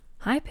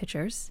Hi,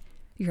 pitchers.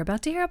 You're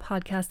about to hear a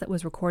podcast that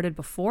was recorded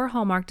before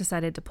Hallmark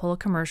decided to pull a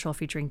commercial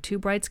featuring two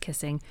brides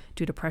kissing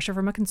due to pressure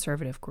from a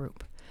conservative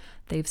group.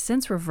 They've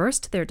since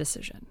reversed their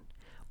decision.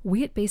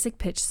 We at Basic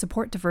Pitch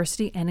support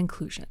diversity and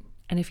inclusion.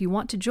 And if you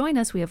want to join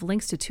us, we have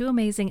links to two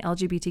amazing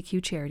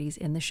LGBTQ charities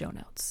in the show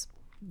notes.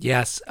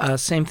 Yes,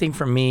 same thing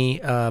for me,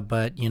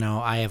 but,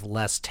 I have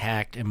less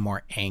tact and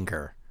more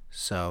anger.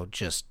 So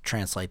just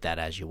translate that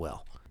as you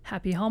will.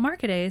 Happy Hallmark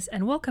Days,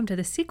 and welcome to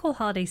the sequel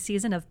holiday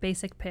season of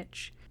Basic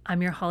Pitch.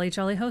 I'm your holly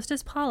jolly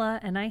hostess, Paula,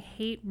 and I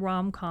hate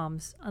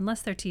rom-coms,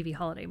 unless they're TV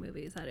holiday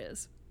movies, that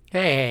is.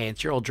 Hey,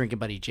 it's your old drinking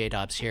buddy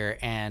J-Dobbs here,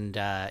 and,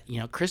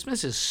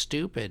 Christmas is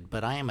stupid,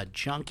 but I am a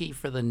junkie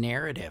for the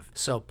narrative.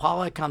 So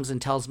Paula comes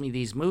and tells me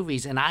these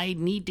movies, and I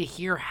need to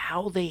hear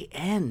how they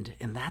end,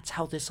 and that's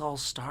how this all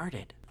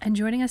started. And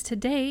joining us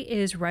today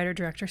is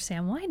writer-director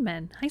Sam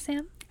Weinman. Hi,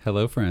 Sam.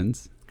 Hello,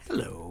 friends.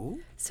 Hello.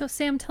 So,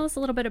 Sam, tell us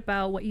a little bit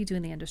about what you do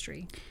in the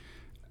industry.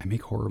 I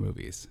make horror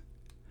movies.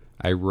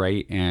 I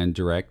write and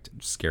direct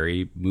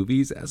scary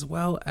movies, as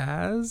well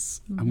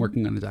as I'm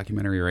working on a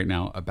documentary right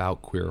now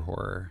about queer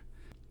horror.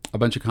 A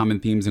bunch of common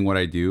themes in what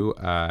I do.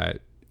 I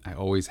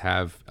always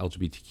have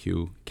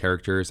LGBTQ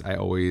characters. I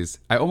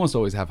almost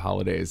always have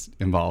holidays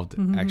involved,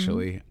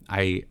 actually.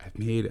 I've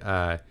made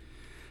a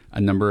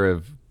number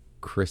of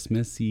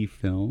Christmassy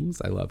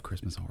films. I love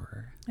Christmas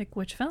horror. Like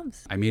which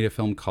films? I made a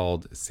film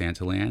called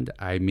Santaland.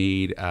 I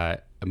made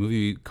a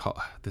movie called,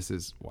 this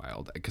is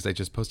wild because I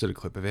just posted a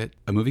clip of it,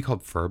 a movie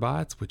called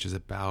Furbots, which is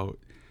about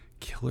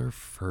killer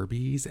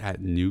Furbies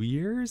at New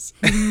Year's.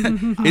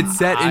 It's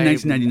set in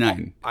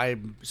 1999.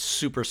 I'm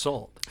super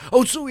sold.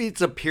 Oh, so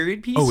it's a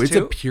period piece Oh, it's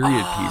too? a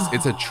period piece.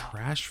 It's a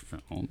trash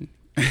film.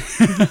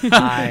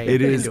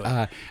 It is.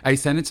 I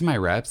sent it to my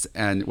reps,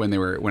 and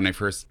when I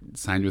first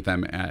signed with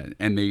them,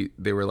 and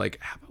they were like,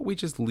 "How about we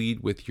just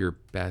lead with your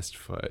best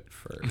foot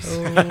first?"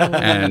 Oh.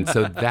 And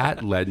so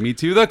that led me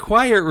to The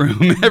Quiet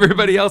Room.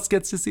 Everybody else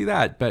gets to see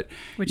that, but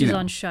Which is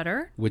on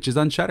Shudder. Which is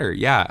on Shudder,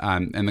 yeah.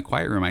 And The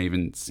Quiet Room, I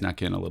even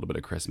snuck in a little bit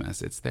of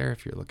Christmas. It's there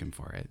if you're looking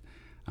for it,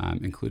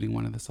 including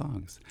one of the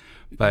songs.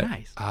 But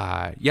nice.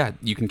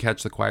 You can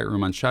catch The Quiet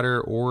Room on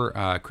Shudder or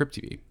Crypt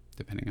TV,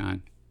 depending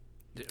on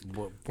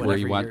where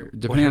you want,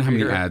 depending on how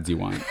many ads you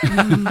want.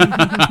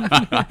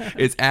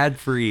 It's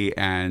ad-free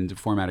and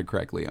formatted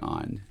correctly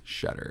on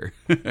Shudder.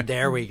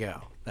 There we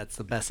go. That's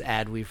the best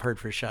ad we've heard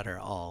for Shudder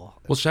all.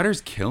 Well,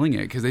 Shudder's killing it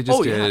because they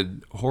just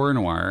did Horror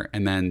Noir,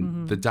 and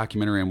then the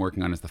documentary I'm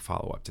working on is the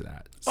follow-up to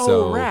that.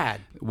 So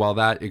rad. While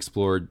that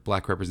explored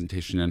Black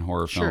representation in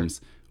horror films,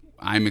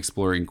 I'm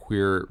exploring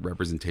queer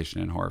representation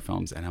in horror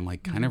films, and I'm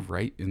like kind of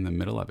right in the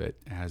middle of it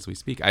as we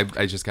speak.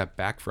 I just got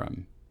back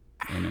from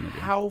an interview.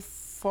 How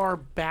far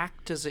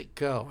back does it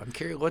go? I'm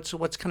curious.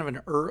 What's kind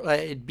of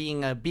an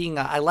being a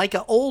I like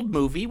an old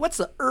movie. What's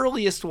the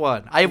earliest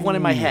one? I have one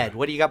in my head.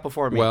 What do you got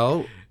before me?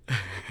 Well,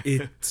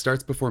 it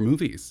starts before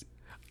movies.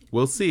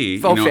 We'll see.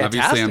 Oh,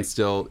 Obviously I'm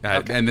still,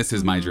 and this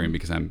is my dream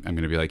because I'm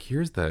going to be like,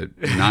 here's the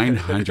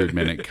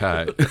 900-minute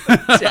cut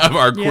of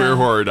our queer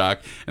horror doc,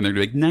 and they're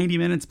going to be like 90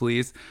 minutes,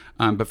 please.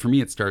 But for me,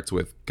 it starts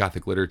with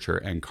Gothic literature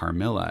and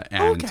Carmilla,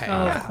 and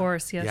of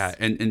course, yes. Yeah,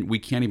 and we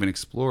can't even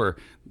explore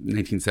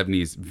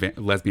 1970s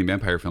lesbian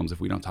vampire films if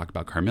we don't talk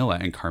about Carmilla,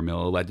 and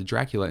Carmilla led to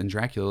Dracula, and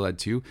Dracula led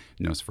to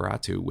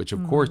Nosferatu, which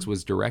of course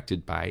was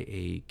directed by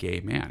a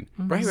gay man.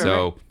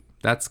 Right.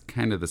 That's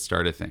kind of the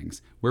start of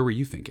things. Where were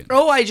you thinking?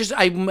 Oh,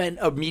 I meant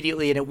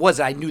immediately, and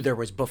I knew there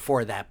was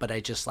before that, but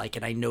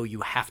and I know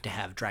you have to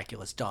have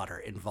Dracula's daughter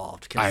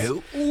involved. I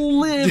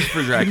live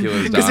for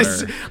Dracula's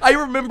daughter. I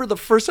remember the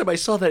first time I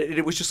saw that, and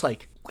it was just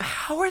like,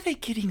 how are they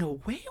getting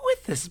away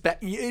with this?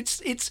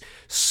 It's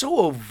so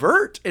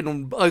overt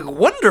and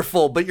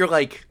wonderful, but you're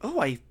like, oh,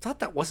 I thought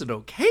that wasn't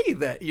okay.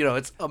 That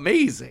it's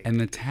amazing. And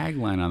the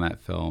tagline on that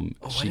film,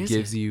 she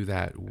gives you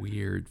that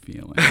weird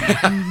feeling.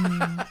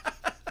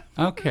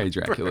 Okay,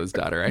 Dracula's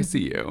daughter, I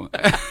see you.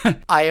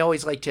 I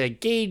always like to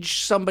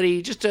gauge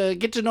somebody just to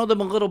get to know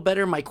them a little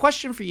better. My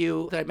question for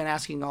you that I've been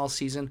asking all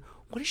season,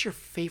 what is your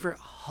favorite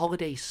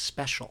holiday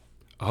special?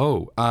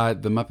 Oh,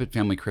 the Muppet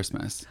Family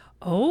Christmas.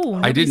 Oh,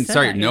 I didn't,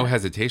 no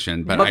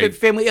hesitation. But Muppet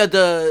Family, I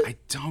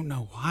don't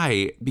know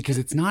why, because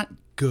it's not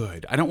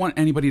good. I don't want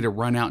anybody to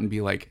run out and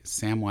be like,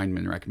 Sam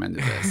Weinman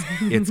recommended this.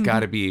 It's got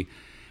to be...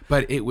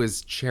 But it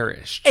was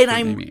cherished.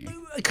 And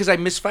because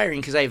I'm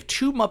misfiring, because I have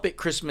two Muppet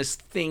Christmas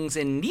things,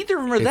 and neither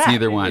of them are it's that.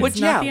 Neither one. Which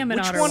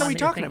one are we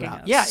talking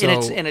about? Of. Yeah,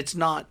 and it's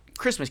not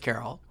Christmas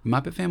Carol.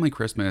 Muppet Family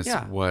Christmas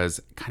was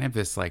kind of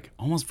this like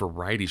almost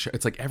variety show.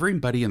 It's like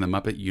everybody in the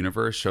Muppet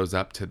universe shows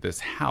up to this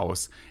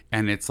house,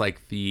 and it's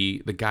like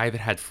the guy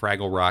that had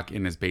Fraggle Rock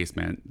in his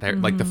basement.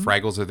 Like the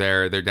Fraggles are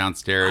there. They're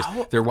downstairs.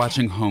 They're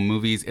watching home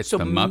movies. It's the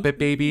Muppet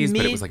Babies,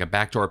 but it was like a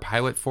backdoor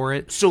pilot for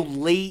it. So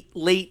late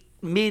 80s.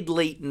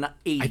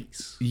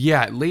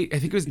 Late. I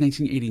think it was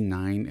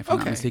 1989, if I'm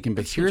not mistaken.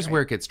 But here's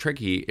where it gets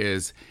tricky: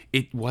 is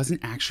it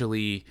wasn't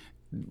actually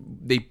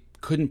they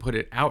couldn't put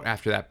it out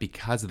after that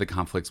because of the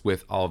conflicts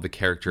with all of the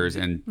characters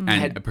and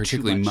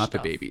particularly Muppet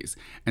stuff. Babies.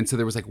 And so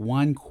there was like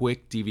one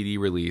quick DVD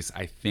release,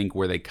 I think,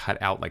 where they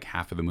cut out like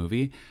half of the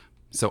movie.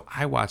 So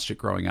I watched it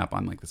growing up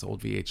on like this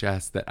old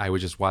VHS that I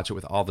would just watch it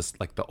with all this,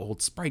 like the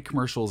old Sprite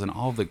commercials and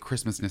all the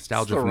Christmas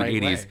nostalgia from the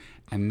 80s.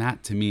 And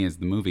that to me is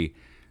the movie.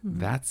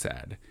 That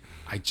said,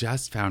 I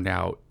just found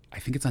out, I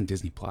think it's on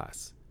Disney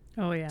Plus.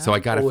 Oh, yeah. So I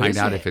got to find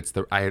out if it's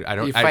the, I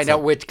don't, You find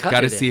out which cut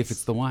Got to it see is. if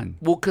it's the one.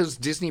 Well, because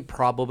Disney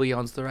probably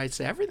owns the rights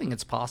to everything.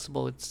 It's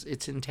possible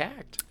it's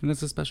intact. And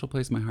it's a special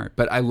place in my heart.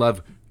 But I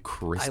love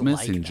Christmas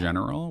like in that.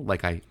 general.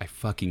 Like I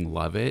fucking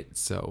love it.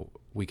 So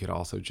we could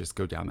also just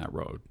go down that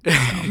road.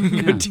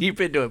 Go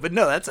deep into it. But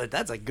no,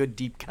 that's a good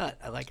deep cut.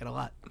 I like it a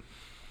lot.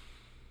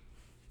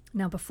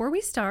 Now, before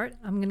we start,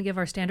 I'm going to give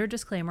our standard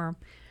disclaimer.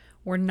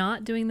 We're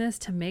not doing this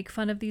to make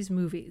fun of these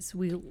movies.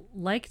 We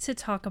like to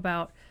talk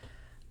about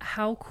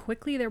how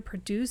quickly they're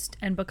produced,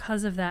 and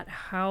because of that,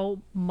 how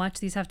much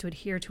these have to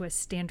adhere to a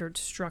standard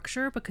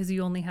structure because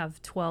you only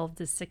have 12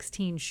 to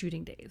 16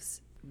 shooting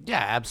days.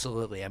 Yeah,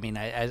 absolutely. I mean,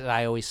 as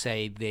I always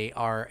say, they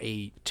are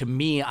to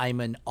me,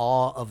 I'm in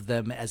awe of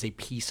them as a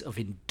piece of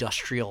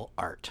industrial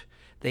art.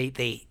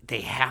 They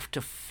have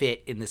to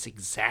fit in this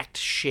exact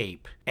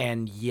shape,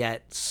 and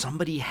yet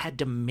somebody had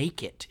to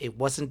make it.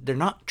 They're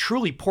not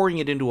truly pouring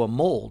it into a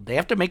mold. They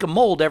have to make a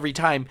mold every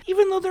time,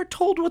 even though they're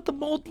told what the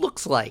mold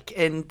looks like.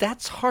 And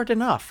that's hard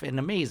enough and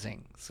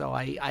amazing. So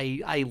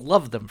I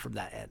love them from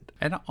that end.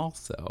 And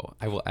also,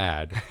 I will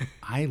add,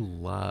 I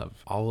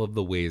love all of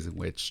the ways in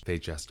which they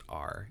just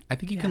are. I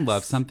think you can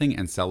love something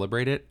and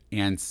celebrate it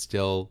and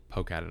still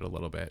poke at it a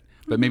little bit.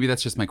 But maybe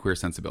that's just my queer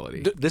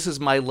sensibility. This is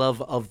my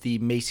love of the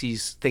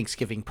Macy's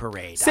Thanksgiving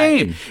Parade.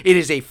 Same. It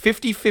is a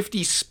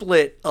 50-50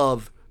 split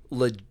of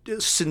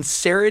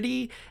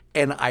sincerity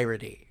and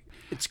irony.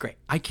 It's great.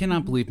 I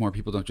cannot believe more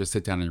people don't just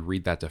sit down and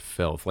read that to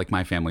filth like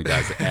my family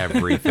does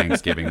every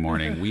Thanksgiving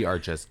morning. We are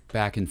just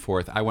back and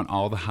forth. I want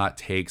all the hot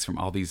takes from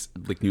all these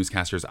like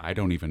newscasters I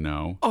don't even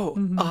know. Oh,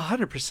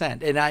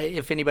 100%. And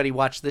if anybody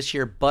watched this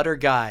year, Butter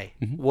Guy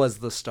was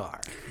the star.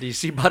 Do you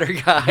see Butter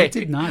Guy? I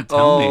did not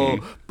tell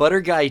me.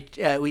 Butter Guy,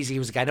 he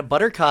was a guy in a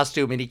butter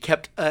costume, and he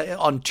kept,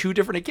 on 2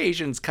 different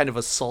occasions, kind of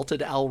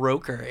assaulted Al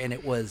Roker, and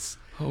it was...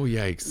 Oh,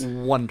 yikes.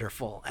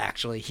 wonderful,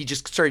 actually. He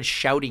just started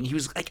shouting. He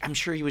was like, I'm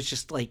sure he was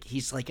just like,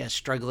 he's like a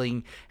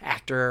struggling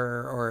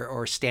actor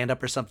or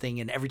stand-up or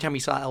something, and every time he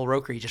saw Al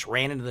Roker, he just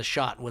ran into the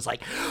shot and was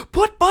like,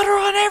 put butter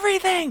on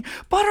everything!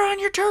 Butter on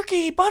your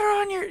turkey! Butter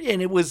on your...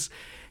 And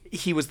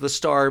he was the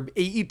star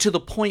to the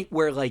point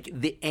where like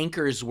the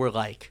anchors were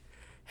like,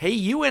 hey,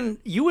 you and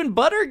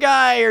Butter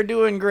Guy are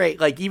doing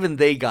great. Like even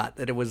they got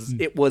that it was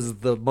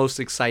the most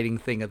exciting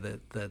thing of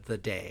the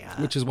day.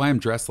 Which is why I'm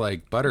dressed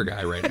like Butter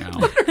Guy right now.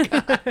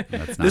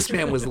 This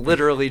man was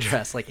literally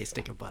dressed like a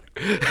stick of butter.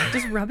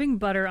 Just rubbing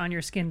butter on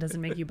your skin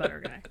doesn't make you Butter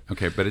Guy.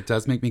 Okay, but it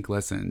does make me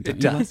glisten. It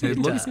does. It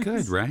looks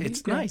good, right?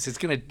 It's nice.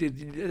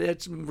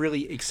 It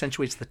really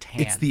accentuates the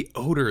tan. It's the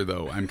odor,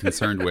 though, I'm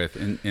concerned with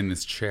in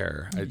this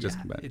chair.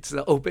 It's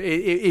the open.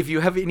 If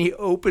you have any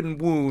open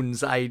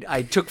wounds,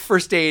 I took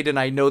first aid and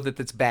I know that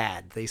that's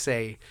bad. They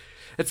say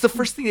it's the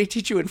first thing they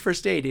teach you in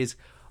first aid is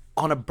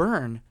on a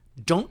burn,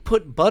 don't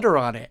put butter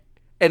on it.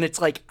 And it's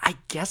like, I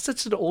guess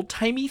it's an old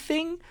timey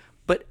thing,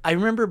 but I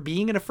remember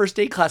being in a first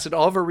aid class and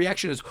all of our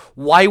reaction is,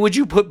 why would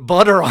you put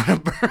butter on a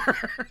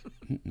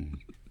burn?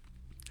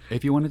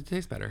 If you want it to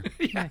taste better.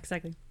 Yeah,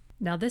 exactly.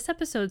 Now, this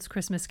episode's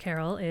Christmas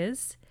carol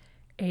is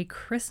A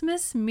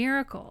Christmas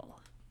Miracle.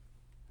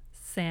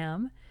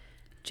 Sam,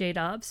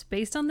 J-Dobbs,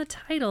 based on the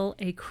title,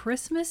 A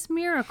Christmas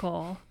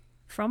Miracle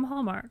from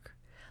Hallmark.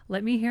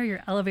 Let me hear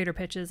your elevator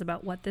pitches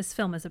about what this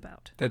film is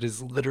about. That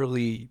is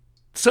literally...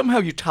 Somehow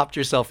you topped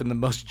yourself in the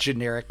most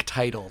generic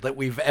title that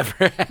we've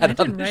ever had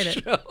on the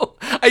show.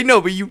 I know,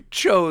 but you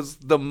chose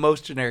the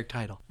most generic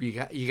title. You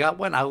got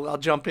one? I'll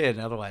jump in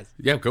otherwise.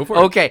 Yeah, go for it.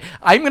 Okay,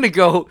 I'm going to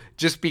go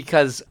just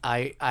because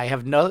I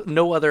have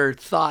no other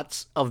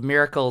thoughts of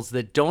miracles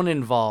that don't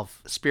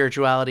involve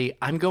spirituality.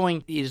 I'm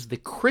going, it is the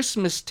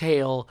Christmas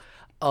tale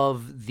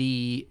of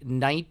the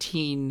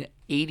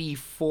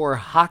 1984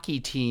 hockey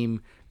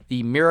team,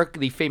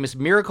 the famous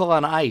Miracle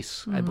on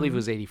Ice. I believe it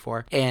was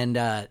 84, and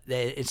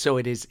so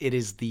it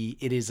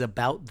is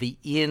about the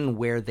inn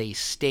where they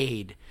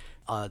stayed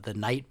the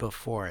night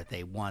before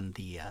they won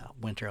the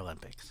Winter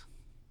Olympics.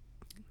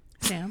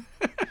 Sam?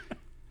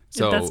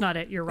 So That's not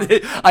it. You're wrong.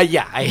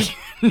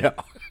 No.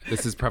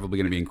 This is probably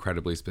going to be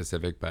incredibly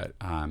specific, but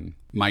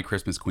my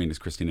Christmas queen is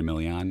Christina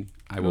Milian.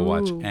 I will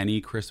watch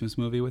any Christmas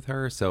movie with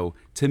her. So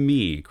to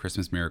me,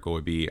 Christmas Miracle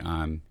would be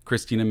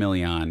Christina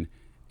Milian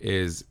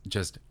is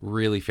just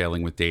really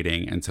failing with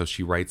dating, and so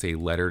she writes a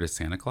letter to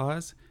Santa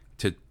Claus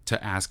to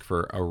ask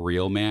for a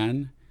real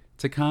man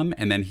to come,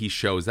 and then he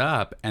shows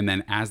up, and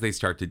then as they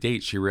start to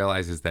date, she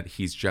realizes that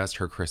he's just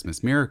her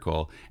Christmas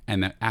miracle,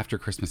 and that after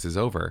Christmas is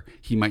over,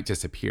 he might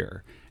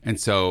disappear. And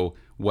so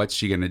what's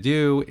she going to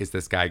do? Is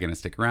this guy going to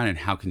stick around, and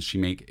how can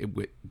she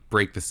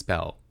break the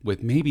spell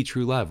with maybe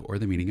true love or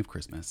the meaning of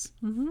Christmas?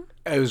 Mm-hmm.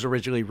 It was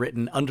originally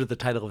written under the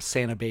title of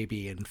Santa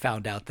Baby, and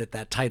found out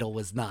that title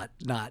was not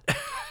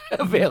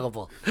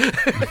available.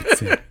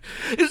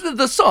 Isn't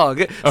the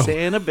song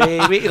Santa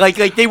Baby? Like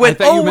they I went.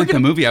 thought you we're meant the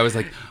gonna. movie. I was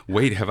like,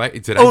 wait,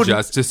 did I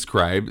just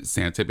describe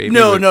Santa Baby?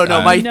 No, with, no,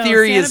 no. My No,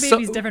 theory Santa is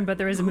Baby's different, but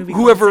there is a movie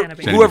called whoever Santa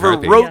Baby. Jenny whoever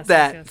McCarthy. wrote Yes,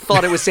 that yes, yes.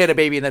 thought it was Santa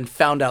Baby and then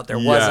found out there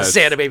was a Yes.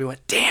 Santa Baby.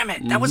 Went, damn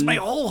it, that was my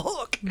whole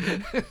hook.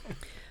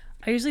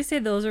 I usually say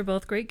those are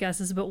both great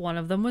guesses, but one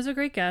of them was a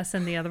great guess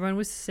and the other one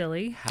was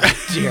silly. How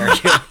dare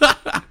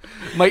you?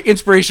 My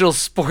inspirational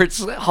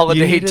sports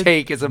holiday needed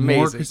take is More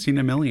amazing.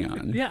 Christina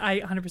Milian. Yeah, I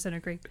 100%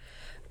 agree.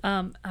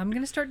 I'm going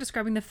to start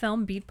describing the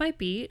film beat by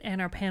beat,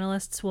 and our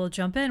panelists will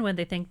jump in when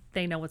they think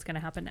they know what's going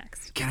to happen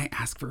next. Can I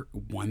ask for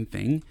one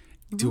thing?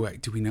 Do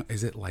we know?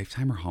 Is it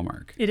Lifetime or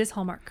Hallmark? It is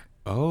Hallmark.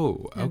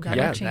 Oh, And okay. that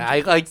Yeah, might change I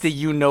it. like that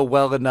you know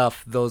well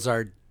enough. Those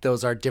are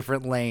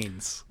different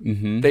lanes.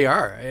 Mm-hmm. They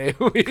are.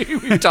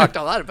 We've talked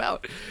a lot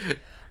about.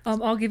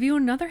 I'll give you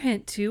another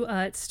hint too.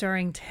 It's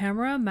starring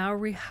Tamara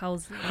Mowry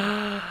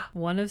Housley,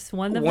 one of the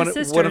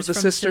sisters. One of the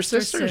from sister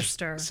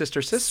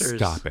sisters.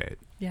 Stop it.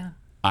 Yeah.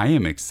 I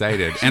am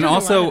excited. And does a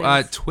also lot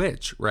of these.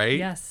 Twitch, right?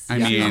 Yes. I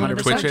Yeah, mean,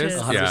 100%. Twitches.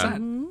 100%.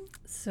 Yeah.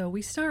 So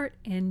we start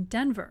in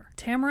Denver.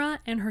 Tamara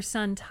and her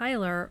son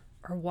Tyler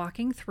are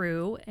walking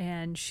through,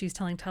 and she's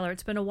telling Tyler,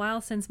 it's been a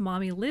while since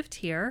mommy lived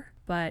here,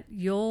 but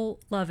you'll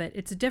love it.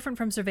 It's different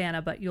from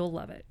Savannah, but you'll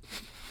love it.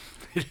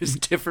 It is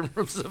different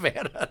from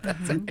Savannah.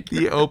 That's it.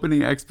 The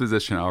opening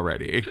exposition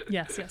already.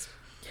 Yes, yes.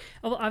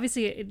 Well,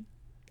 obviously,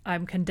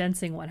 I'm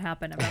condensing what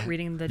happened. I'm not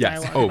reading the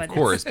Yes. dialogue. Oh, but of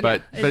course.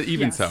 But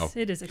even yes, so.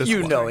 it is. A This You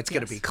spoiler, know it's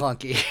going to yes. be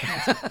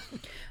clunky.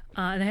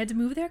 And I had to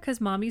move there because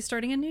mommy's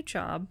starting a new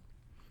job,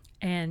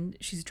 and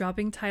she's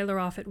dropping Tyler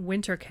off at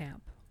winter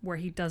camp where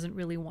he doesn't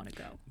really want to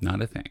go.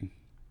 Not a thing.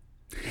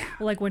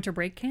 Well, like winter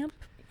break camp,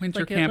 Winter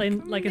like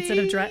camp. like instead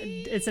of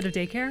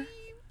daycare.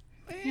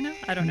 You know,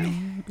 I don't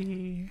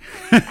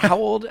know. How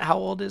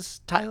old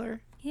is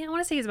Tyler? Yeah, I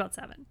want to say he's about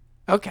 7.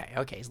 Okay,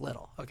 he's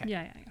little. Okay.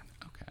 Yeah.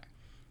 Okay.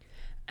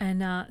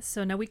 And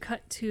so now we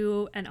cut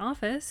to an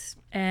office,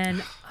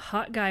 and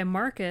hot guy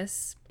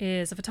Marcus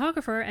is a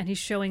photographer, and he's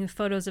showing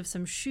photos of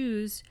some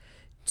shoes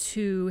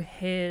to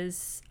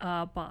his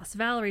boss,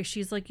 Valerie.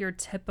 She's like your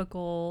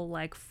typical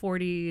like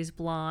 40s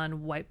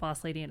blonde white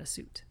boss lady in a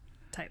suit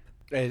type.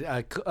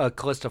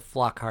 Callista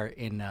Flockhart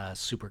in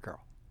Supergirl.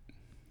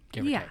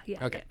 Give or Yeah, take.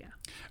 yeah, Okay. yeah.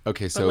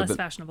 Okay, But so less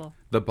fashionable.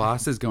 the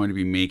boss is going to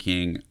be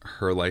making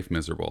her life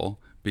miserable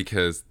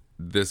because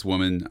this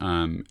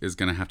woman is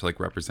going to have to like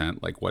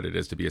represent like what it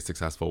is to be a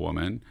successful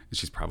woman.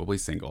 She's probably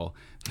single.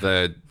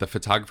 The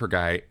photographer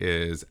guy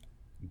is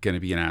going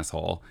to be an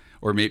asshole,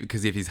 or maybe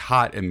because if he's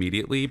hot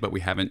immediately, but we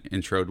haven't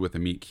introed with a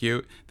meet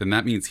cute, then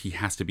that means he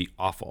has to be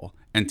awful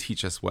and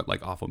teach us what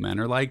like awful men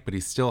are like. But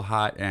he's still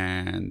hot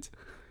and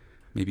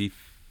maybe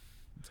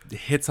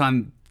hits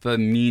on the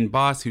mean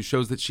boss who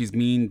shows that she's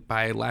mean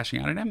by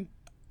lashing out at him.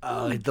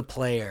 The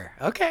player.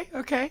 Okay.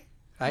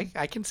 I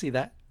can see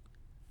that.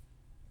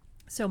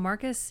 So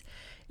Marcus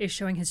is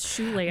showing his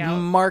shoe layout.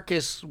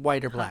 Marcus,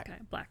 white or black?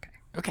 Black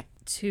guy. Okay.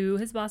 To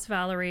his boss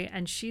Valerie,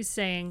 and she's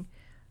saying,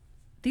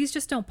 these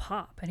just don't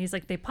pop. And he's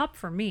like, they pop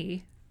for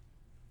me.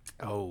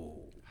 Oh.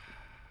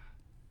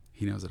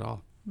 He knows it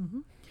all.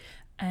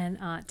 And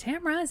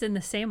Tamara is in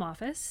the same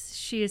office.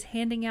 She is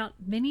handing out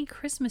mini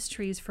Christmas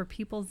trees for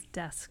people's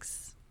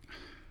desks.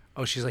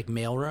 Oh, she's like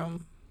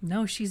mailroom?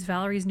 No, she's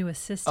Valerie's new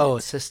assistant. Oh,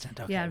 assistant.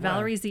 Okay. Yeah, wow.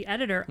 Valerie's the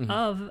editor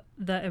of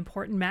the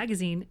important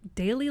magazine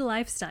Daily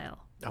Lifestyle.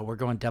 Oh, we're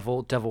going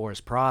Devil Wears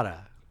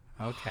Prada.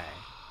 Okay.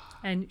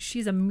 And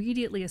she's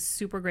immediately a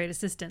super great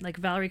assistant. Like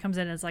Valerie comes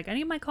in and is like, I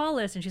need my call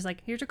list. And she's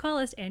like, here's your call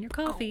list and your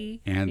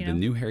coffee. And you the know?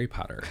 new Harry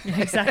Potter.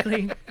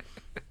 Exactly.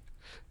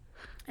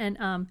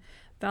 And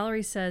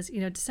Valerie says,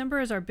 December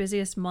is our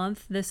busiest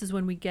month. This is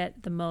when we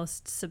get the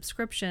most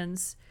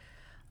subscriptions.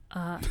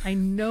 I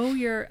know.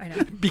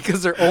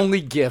 Because they're only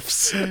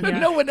gifts.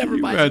 No one ever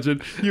buys.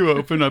 Imagine you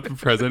open up a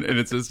present and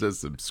it's just a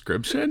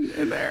subscription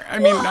in there. I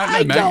mean, not I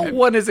in a got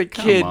one as a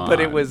kid, but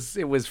it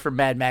on. was for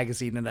Mad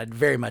Magazine, and I'd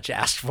very much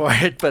asked for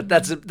it. But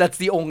that's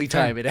the only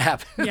time it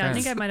happened. Yeah, I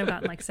think I might have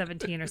gotten like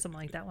 17 or something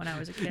like that when I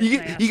was a kid. You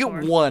and I get, you asked get for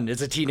it. one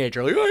as a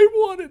teenager, like I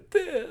wanted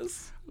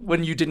this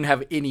when you didn't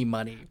have any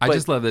money. I But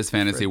just love this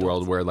fantasy adults.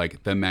 world where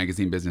like the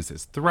magazine business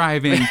is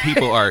thriving.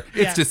 People are, it's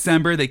Yeah.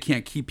 December. They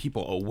can't keep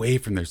people away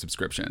from their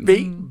subscriptions.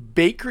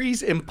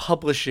 bakeries and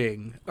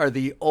publishing are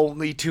the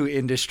only two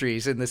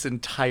industries in this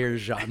entire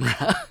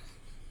genre.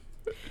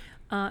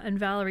 And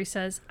Valerie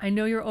says, I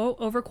know you're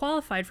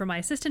overqualified for my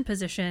assistant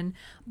position,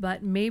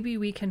 but maybe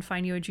we can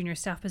find you a junior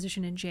staff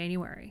position in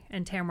January.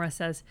 And Tamara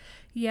says,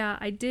 yeah,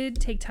 I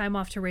did take time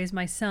off to raise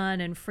my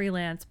son and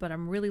freelance, but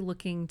I'm really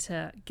looking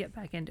to get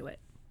back into it.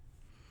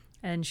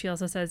 And she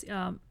also says,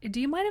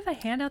 do you mind if I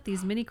hand out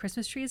these mini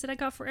Christmas trees that I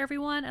got for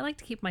everyone? I like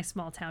to keep my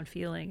small town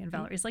feeling. And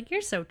Valerie's like, you're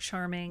so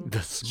charming.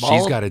 The small,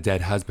 She's got a dead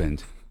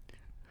husband.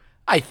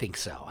 I think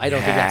so. I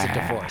don't think that's a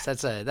divorce.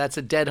 That's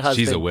a dead husband.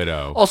 She's a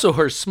widow. Also,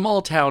 her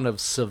small town of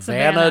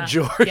Savannah.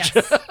 Georgia. Yes.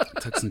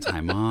 Took some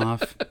time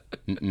off.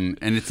 And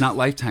it's not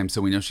Lifetime,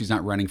 so we know she's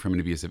not running from an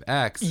abusive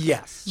ex.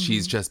 Yes.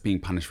 She's just being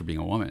punished for being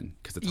a woman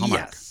because it's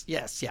Hallmark.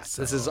 Yes.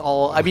 This is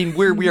all. I mean,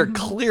 we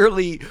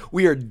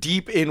are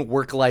deep in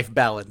work-life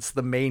balance,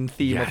 the main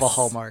theme of a Yes.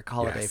 Hallmark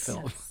holiday Yes.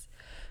 film.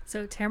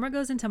 So Tamara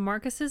goes into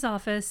Marcus's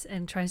office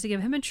and tries to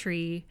give him a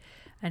tree.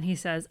 And he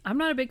says, I'm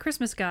not a big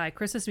Christmas guy.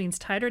 Christmas means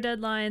tighter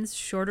deadlines,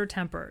 shorter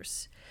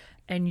tempers.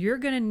 And you're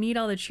going to need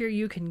all the cheer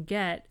you can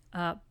get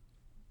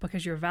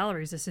because you're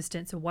Valerie's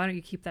assistant. So why don't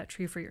you keep that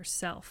tree for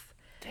yourself?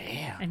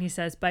 Damn. And he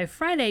says, by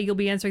Friday, you'll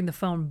be answering the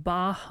phone,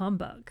 bah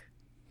humbug.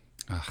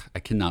 Ugh, I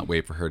cannot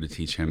wait for her to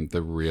teach him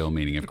the real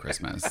meaning of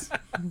Christmas.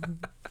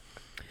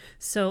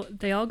 So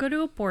they all go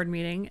to a board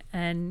meeting,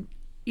 and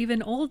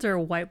even older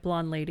white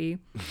blonde lady,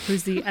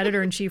 who's the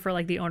editor-in-chief or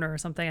like the owner or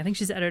something, I think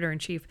she's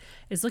editor-in-chief,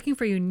 is looking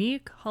for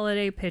unique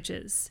holiday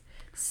pitches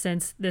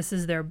since this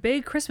is their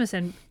big Christmas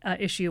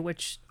issue,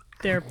 which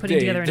they're putting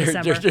together in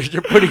December.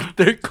 They're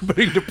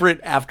putting to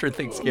print after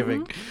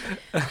Thanksgiving.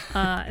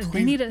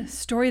 They need a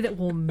story that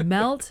will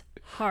melt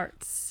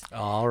hearts.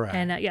 All right.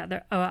 And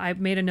I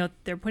made a note.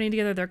 They're putting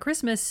together their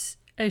Christmas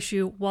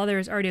issue while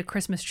there's already a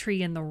Christmas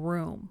tree in the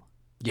room.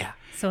 Yeah.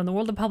 So in the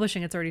world of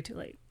publishing, it's already too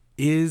late.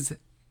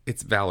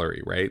 It's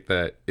Valerie, right?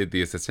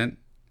 The assistant?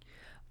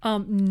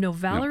 No,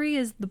 Valerie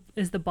is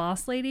the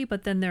boss lady,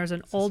 but then there's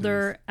an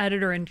older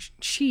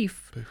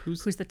editor-in-chief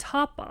who's the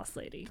top boss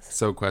lady.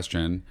 So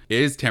question,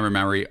 is Tamara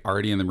Mowry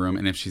already in the room?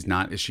 And if she's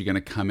not, is she going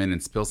to come in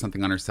and spill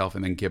something on herself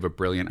and then give a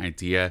brilliant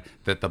idea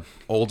that the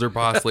older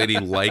boss lady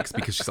likes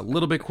because she's a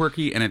little bit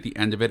quirky, and at the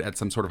end of it, at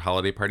some sort of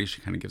holiday party,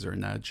 she kind of gives her a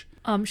nudge?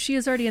 She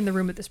is already in the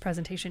room at this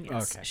presentation,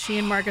 yes. Okay. She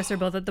and Marcus are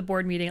both at the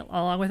board meeting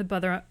along with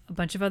a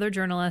bunch of other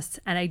journalists,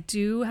 and I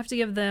do have to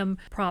give them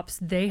props.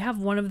 They have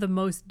one of the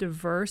most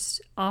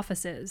diverse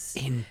offices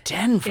In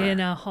Denver. in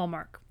a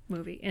Hallmark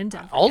movie in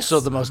Denver. Also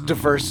the most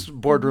diverse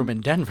boardroom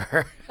in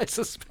Denver, I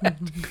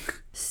suspect.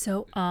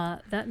 So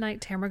that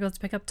night, Tamara goes to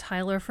pick up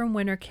Tyler from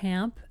winter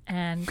camp,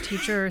 and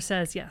teacher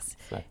says yes.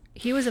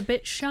 He was a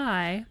bit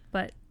shy,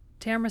 but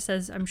Tamara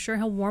says, I'm sure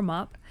he'll warm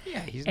up.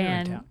 Yeah, he's new in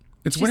And town.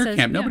 It's she winter says,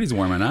 camp. yeah. Nobody's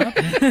warming up.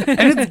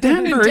 And it's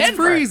Denver. It's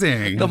Denver.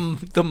 freezing.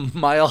 The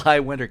mile-high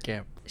winter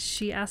camp.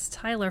 She asks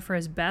Tyler for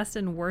his best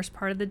and worst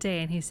part of the day,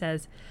 and he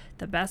says,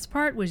 the best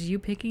part was you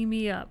picking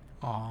me up.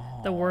 Oh,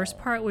 The worst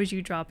part was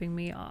you dropping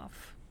me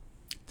off.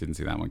 Didn't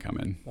see that one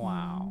coming.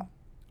 wow.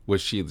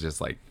 Was she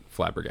just like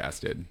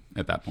flabbergasted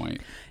at that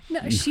point?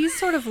 No, she's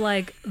sort of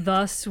like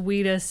the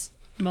sweetest,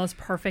 most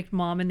perfect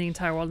mom in the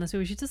entire world in this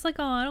movie. She's just like,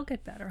 oh, it'll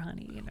get better,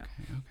 honey, you know.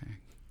 Okay.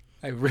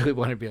 I really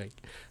want to be like,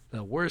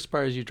 the worst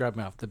part is you drop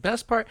me off. The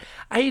best part,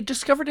 I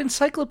discovered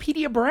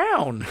Encyclopedia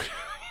Brown.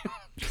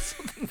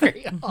 Something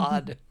very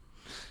odd.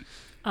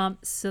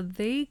 So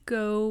they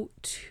go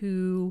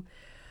to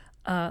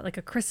like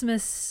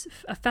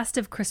a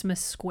festive Christmas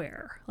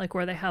square, like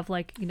where they have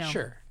like, you know,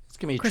 Sure. It's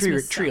going to be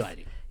Christmas tree stuff.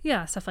 lighting.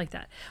 Yeah, stuff like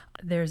that.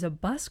 There's a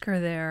busker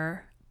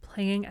there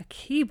playing a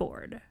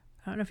keyboard.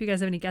 I don't know if you guys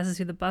have any guesses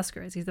who the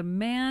busker is. He's a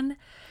man.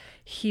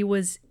 He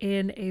was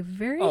in a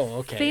very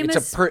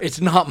famous It's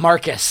not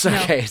Marcus.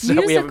 Okay, so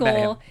we haven't met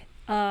him.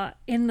 musical.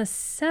 In the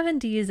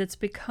 70s, it's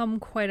become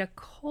quite a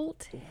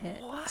cult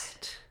hit.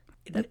 What?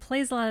 That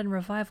plays a lot in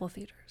revival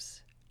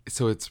theaters.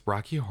 So it's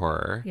Rocky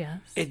Horror. Yes.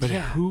 But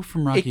who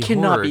from Rocky It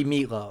cannot Horror? be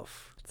Meatloaf.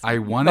 I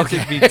wanted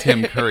to be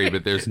Tim Curry,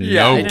 but there's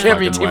Yeah, no it can't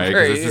be fucking Tim way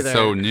Curry because this is either.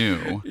 so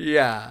new.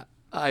 Yeah.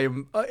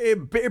 I'm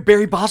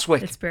Barry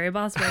Bostwick. It's Barry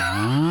Bostwick.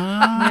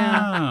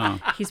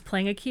 Ah. He's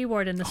playing a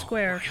keyboard in the I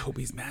square. hope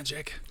he's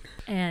magic.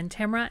 And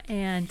Tamara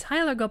and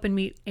Tyler go up and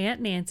meet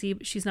Aunt Nancy.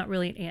 But she's not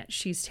really an aunt.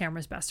 She's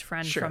Tamara's best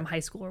friend Sure. from high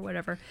school or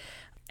whatever.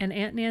 And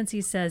Aunt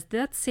Nancy says,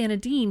 that's Santa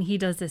Dean. He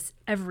does this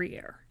every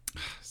year.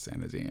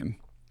 Santa Dean.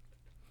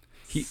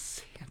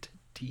 Santa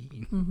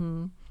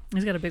Dean.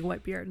 He's got a big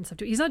white beard and stuff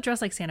too. He's not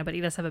dressed like Santa, but he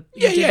does have a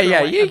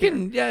Yeah. You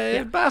beard.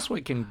 can.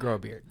 Bostwick can grow a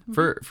beard.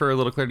 For a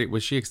little clarity,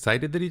 was she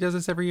excited that he does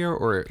this every year,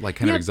 or like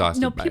kind of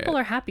exhausted No, by it? people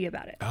are happy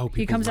about it. Oh,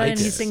 he people comes out like and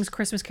he it. sings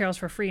Christmas carols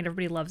for free, and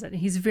everybody loves it.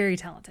 And he's very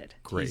talented.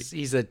 Great.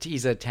 He's a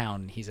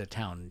town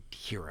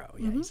hero.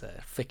 Yeah, he's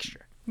a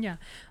fixture. Yeah.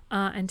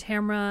 And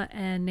Tamara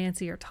and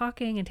Nancy are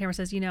talking, and Tamara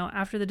says,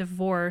 after the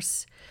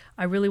divorce,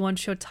 I really wanted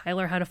to show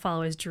Tyler how to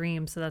follow his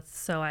dreams,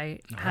 so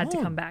I had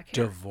to come back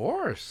here.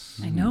 Divorce.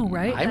 I know,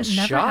 right? I'm that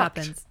never shocked.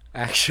 happens.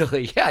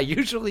 Actually, yeah.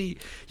 Usually,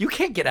 you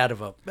can't get out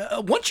of a.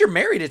 Once you're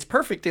married, it's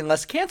perfect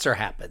unless cancer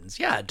happens.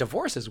 Yeah,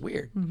 divorce is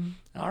weird.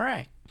 All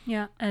right.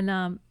 Yeah.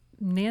 And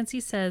Nancy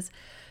says,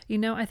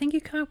 I think you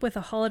come up with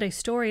a holiday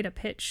story to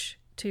pitch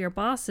to your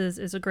bosses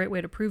is a great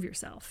way to prove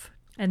yourself.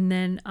 And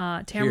then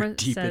Tamara You're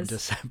deep in says,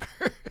 December.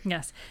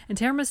 yes. And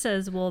Tamara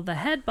says, well, the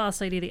head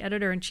boss lady, the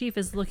editor in chief,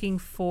 is looking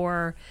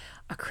for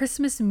a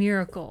Christmas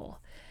miracle.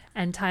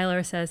 And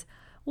Tyler says,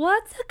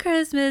 "What's a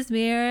Christmas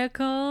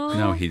miracle?"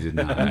 No, he did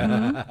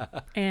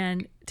not.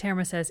 And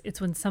Tamara says,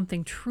 "It's when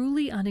something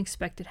truly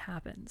unexpected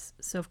happens."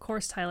 So, of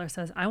course, Tyler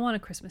says, "I want a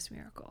Christmas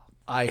miracle."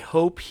 I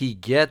hope he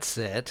gets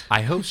it.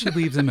 I hope she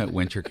leaves him at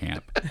winter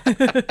camp.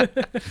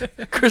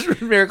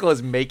 Christmas miracle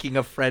is making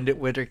a friend at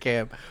winter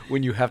camp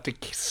when you have to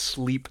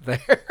sleep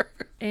there.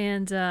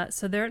 And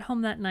so they're at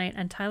home that night,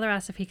 and Tyler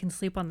asks if he can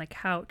sleep on the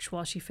couch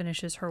while she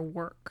finishes her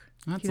work.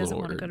 That's He doesn't a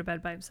want to word. go to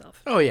bed by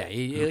himself. Oh yeah,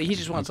 he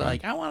just wants to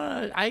Okay.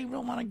 I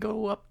don't want to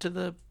go up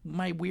to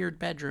my weird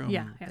bedroom.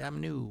 Yeah. I'm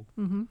new.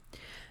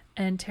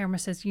 And Tamara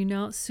says,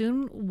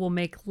 soon we'll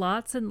make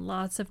lots and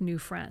lots of new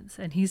friends.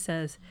 And he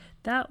says,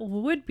 that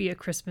would be a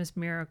Christmas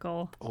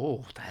miracle.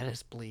 Oh, that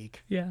is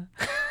bleak. Yeah.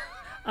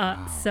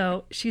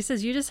 So she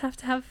says, you just have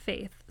to have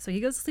faith. So he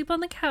goes to sleep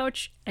on the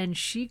couch and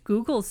she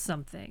Googles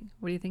something.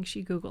 What do you think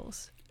she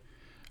Googles?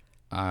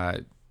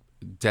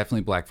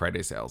 Definitely Black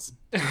Friday sales.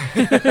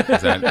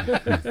 It's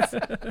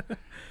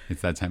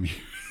that time of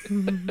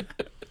year.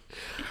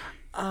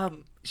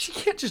 She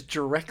can't just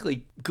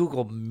directly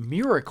Google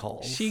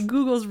miracles. She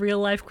Googles real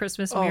life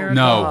Christmas miracle.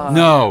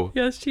 No.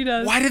 Yes, she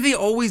does. Why do they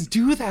always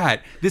do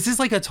that? This is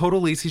like a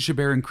total Lacey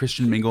Chabert and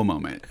Christian Mingle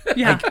moment.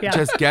 Yeah, yeah.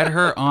 Just get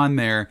her on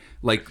there,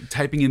 like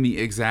typing in the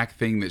exact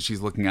thing that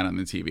she's looking at on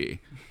the TV.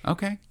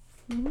 Okay.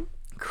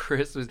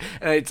 Christmas,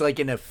 and it's like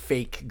in a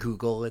fake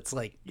Google. It's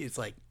like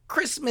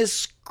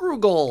Christmas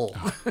Scroogle.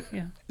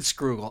 Yeah.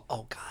 Scroogle.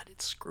 Oh God,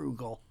 it's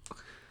Scroogle.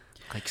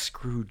 Like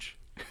Scrooge.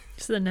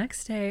 So the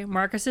next day,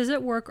 Marcus is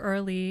at work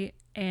early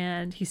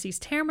and he sees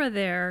Tamara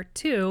there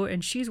too,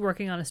 and she's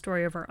working on a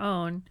story of her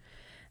own.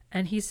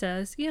 And he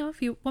says,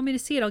 if you want me to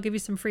see it, I'll give you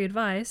some free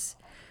advice.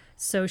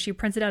 So she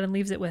prints it out and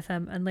leaves it with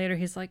him. And later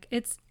he's like,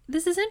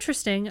 this is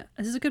interesting.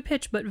 This is a good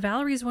pitch, but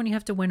Valerie's one you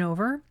have to win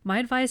over. My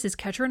advice is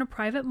catch her in a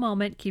private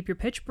moment, keep your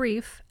pitch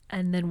brief,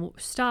 and then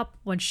stop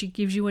when she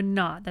gives you a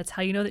nod. That's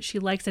how you know that she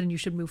likes it and you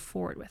should move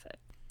forward with it.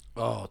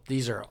 Oh,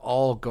 these are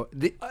all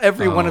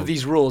every one of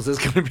these rules is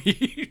going to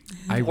be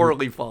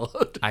poorly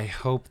followed. I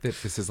hope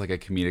that this is like a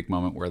comedic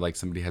moment where like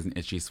somebody has an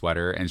itchy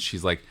sweater and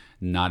she's like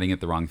nodding at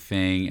the wrong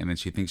thing and then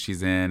she thinks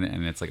she's in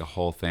and it's like a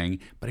whole thing.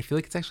 But I feel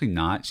like it's actually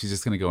not. She's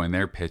just going to go in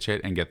there, pitch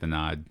it, and get the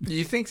nod.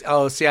 You think?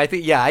 Oh, see, I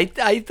think, yeah,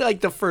 I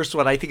like the first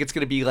one. I think it's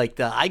going to be like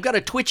I got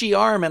a twitchy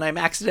arm and I'm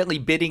accidentally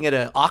bidding at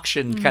an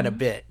auction kind of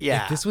bit.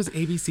 Yeah. If this was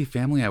ABC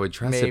Family, I would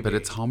trust it, but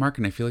Maybe. it's Hallmark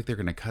and I feel like they're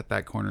going to cut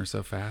that corner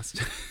so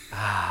fast.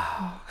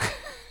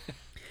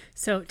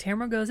 So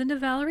Tamara goes into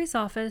Valerie's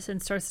office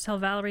and starts to tell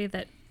Valerie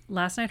that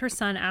last night her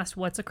son asked,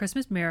 what's a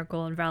Christmas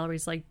miracle? And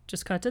Valerie's like,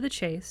 just cut to the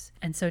chase.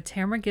 And so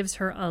Tamara gives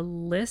her a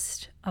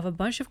list of a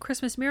bunch of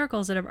Christmas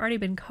miracles that have already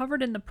been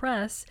covered in the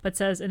press, but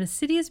says in a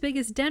city as big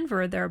as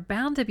Denver, there are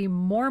bound to be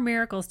more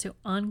miracles to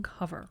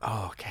uncover.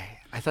 Oh, okay.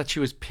 I thought she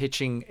was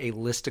pitching a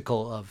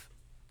listicle of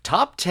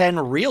top 10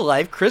 real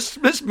life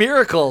Christmas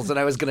miracles and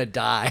I was going to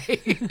die.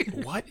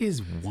 What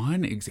is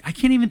one? I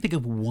can't even think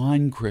of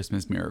one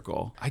Christmas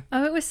miracle.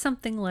 Oh, it was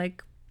something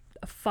like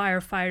a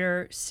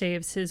firefighter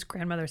saves his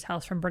grandmother's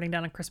house from burning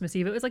down on Christmas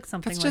Eve. It was like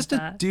something That's like just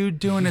that. a dude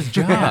doing his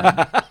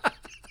job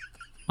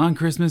on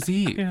Christmas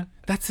Eve. Yeah.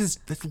 That's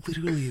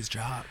literally his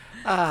job.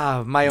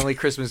 My only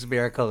Christmas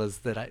miracle is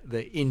that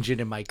the engine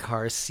in my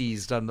car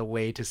seized on the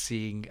way to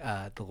seeing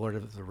The Lord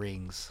of the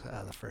Rings,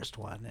 the first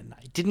one. And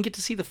I didn't get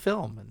to see the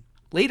film. And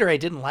later I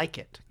didn't like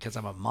it because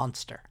I'm a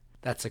monster.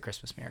 That's a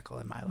Christmas miracle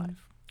in my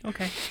life.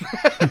 Okay.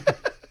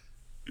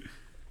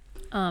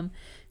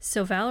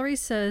 So Valerie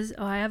says,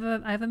 I have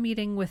a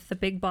meeting with the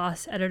big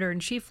boss editor in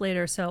chief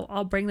later, so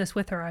I'll bring this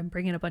with her. I'm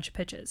bringing a bunch of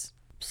pitches.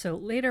 So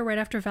later, right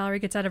after Valerie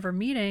gets out of her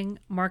meeting,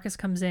 Marcus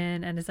comes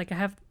in and is like, I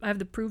have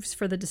the proofs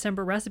for the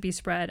December recipe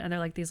spread. And they're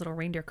like these little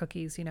reindeer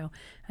cookies, And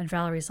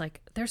Valerie's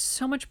like, there's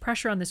so much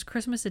pressure on this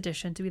Christmas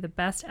edition to be the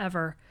best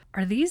ever.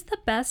 Are these the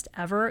best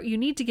ever? You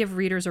need to give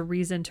readers a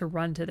reason to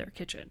run to their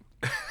kitchen.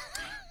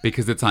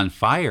 Because it's on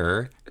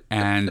fire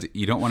and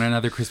you don't want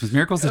another Christmas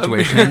miracle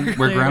situation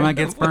where grandma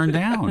gets burned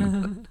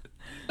down.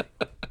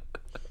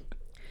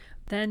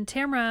 Then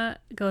Tamara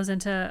goes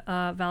into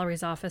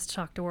Valerie's office to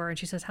talk to her, and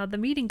she says, how'd the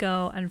meeting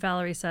go? And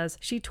Valerie says,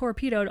 she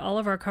torpedoed all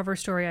of our cover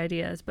story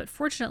ideas, but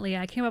fortunately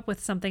I came up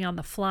with something on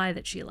the fly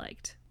that she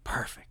liked.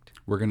 Perfect.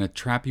 We're going to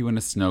trap you in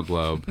a snow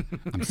globe.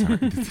 I'm sorry.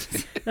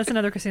 That's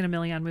another Christina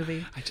Milian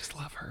movie. I just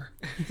love her.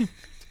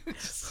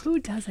 Who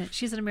doesn't?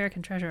 She's an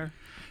American treasure.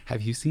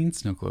 Have you seen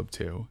Snow Globe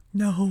 2?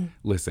 No.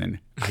 Listen,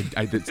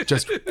 it's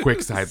just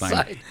quick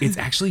sideline. It's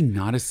actually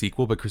not a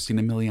sequel, but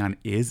Christina Milian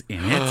is in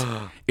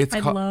it. I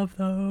love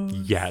those.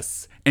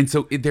 Yes. And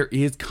so there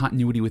is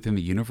continuity within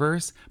the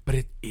universe, but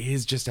it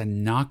is just a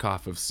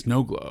knockoff of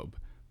Snow Globe,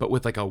 but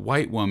with like a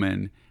white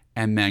woman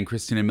and then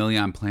Christina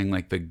Milian playing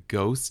like the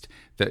ghost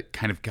that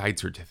kind of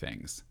guides her to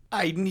things.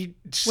 I need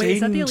Wait, is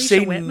that the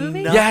Alicia Witt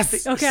movie?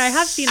 Yes. Okay, I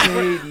have seen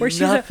it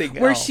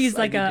where she's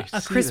like a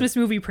Christmas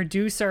movie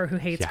producer who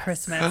hates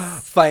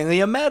Christmas.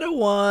 Finally a meta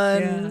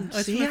one. Yeah. Oh,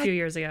 it's from a few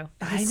years ago.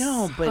 I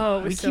know, but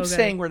it we was keep so good.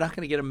 saying we're not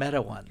going to get a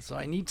meta one, so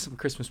I need some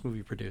Christmas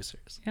movie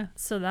producers. Yeah.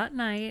 So that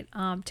night,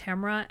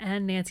 Tamara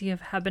and Nancy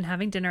have been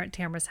having dinner at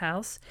Tamara's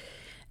house.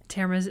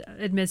 Tamara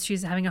admits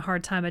she's having a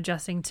hard time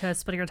adjusting to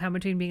splitting her time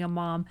between being a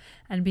mom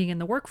and being in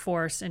the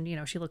workforce. And,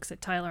 she looks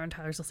at Tyler, and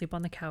Tyler's asleep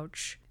on the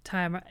couch.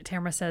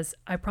 Tamara says,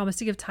 I promise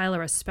to give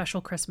Tyler a special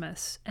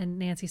Christmas. And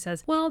Nancy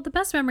says, well, the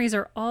best memories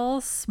are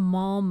all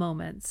small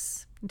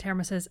moments. And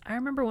Tamara says, I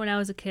remember when I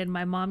was a kid,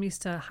 my mom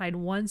used to hide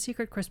one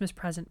secret Christmas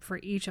present for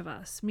each of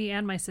us, me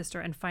and my sister,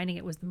 and finding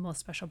it was the most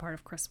special part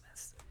of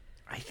Christmas.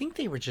 I think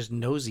they were just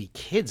nosy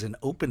kids and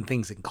opened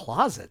things in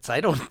closets. I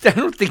don't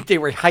think they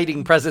were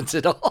hiding presents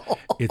at all.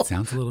 It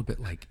sounds a little bit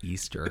like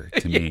Easter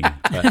to me,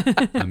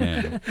 but I'm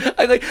in.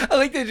 I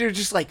like that they're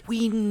just like,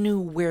 we knew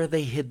where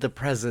they hid the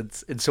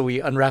presents, and so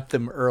we unwrapped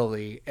them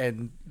early,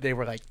 and they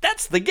were like,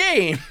 that's the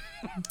game.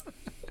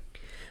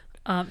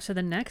 So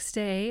the next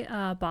day,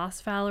 Boss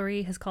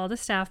Valerie has called a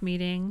staff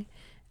meeting,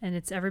 and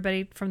it's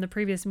everybody from the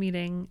previous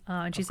meeting.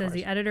 And she says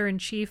the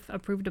editor-in-chief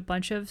approved a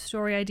bunch of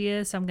story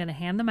ideas, so I'm going to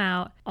hand them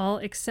out, all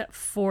except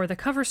for the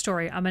cover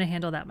story. I'm going to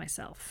handle that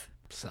myself.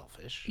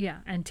 Selfish. Yeah,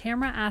 and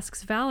Tamara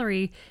asks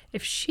Valerie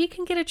if she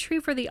can get a tree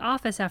for the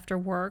office after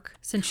work,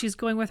 since she's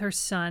going with her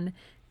son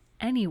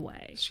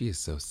anyway. She is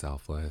so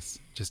selfless.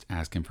 Just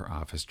asking for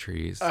office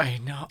trees. I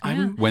know.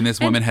 When this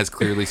woman has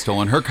clearly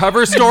stolen her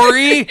cover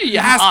story,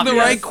 ask the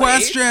right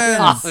questions.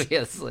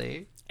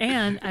 Obviously.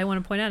 And I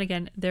want to point out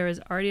again, there is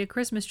already a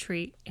Christmas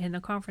tree in the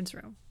conference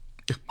room.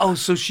 Oh,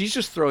 so she's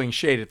just throwing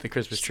shade at the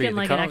Christmas tree. Getting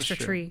like an extra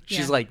tree.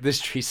 She's like, this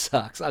tree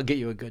sucks. I'll get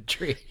you a good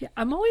tree. Yeah,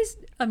 I'm always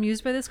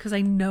amused by this because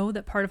I know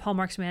that part of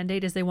Hallmark's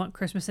mandate is they want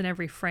Christmas in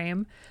every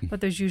frame,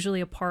 but there's usually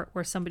a part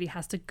where somebody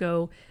has to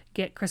go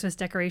get Christmas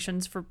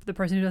decorations for the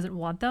person who doesn't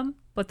want them,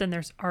 but then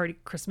there's already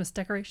Christmas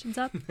decorations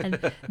up.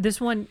 And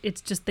this one,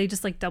 they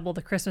just like double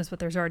the Christmas, but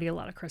there's already a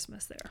lot of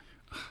Christmas there.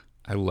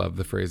 I love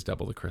the phrase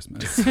double the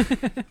Christmas.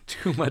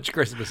 Too much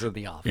Christmas in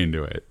the office.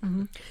 Into it.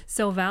 Mm-hmm.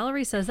 So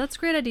Valerie says, that's a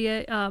great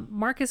idea.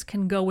 Marcus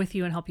can go with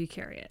you and help you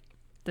carry it.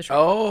 The tree.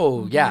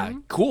 Oh, yeah.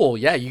 Cool.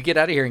 Yeah, you get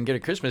out of here and get a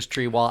Christmas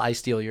tree while I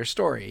steal your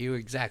story. You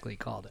exactly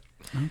called it.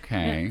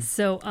 Okay.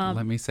 So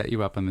let me set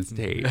you up on this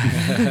date.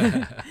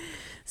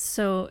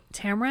 So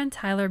Tamara and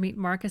Tyler meet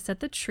Marcus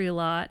at the tree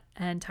lot,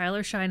 and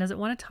Tyler's shy and doesn't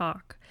want to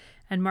talk.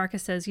 And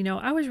Marcus says,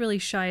 I was really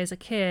shy as a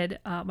kid.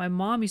 My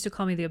mom used to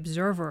call me the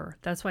observer.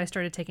 That's why I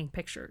started taking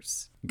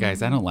pictures.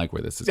 Guys, I don't like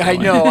where this is going.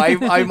 I know.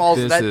 I'm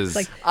also. This is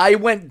like, I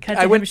went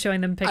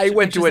showing them I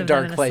went to a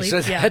dark place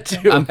with that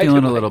too. I'm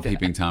feeling a little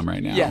peeping Tom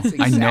right now. Yes,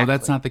 exactly. I know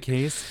that's not the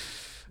case.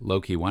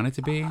 Low-key want it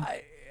to be.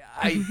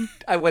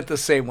 I went the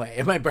same way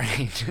in my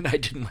brain, and I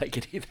didn't like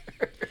it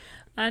either.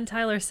 And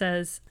Tyler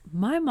says,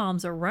 my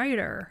mom's a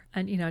writer.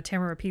 And,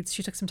 Tamara repeats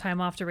she took some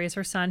time off to raise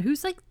her son,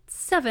 who's like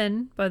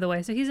 7, by the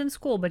way. So he's in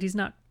school, but he's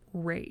not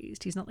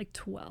raised. He's not like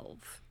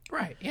 12.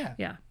 Right, yeah.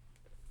 Yeah.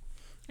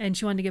 And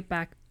she wanted to get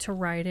back to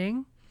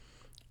writing.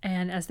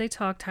 And as they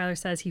talk, Tyler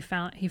says he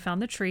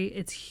found the tree.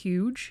 It's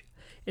huge.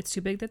 It's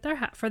too big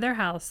for their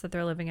house that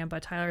they're living in.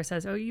 But Tyler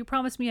says, oh, you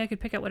promised me I could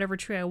pick out whatever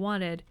tree I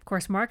wanted. Of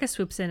course, Marcus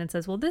swoops in and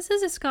says, well, this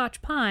is a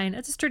Scotch pine.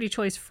 It's a sturdy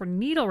choice for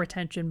needle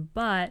retention.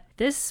 But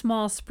this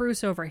small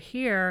spruce over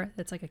here,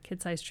 that's like a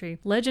kid-sized tree,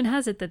 legend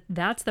has it that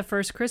that's the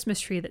first Christmas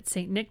tree that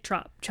St. Nick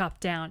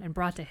chopped down and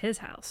brought to his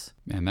house.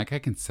 Man, that guy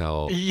can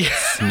sell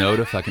snow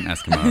to fucking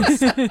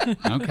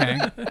Eskimos.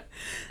 Okay.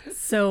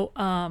 So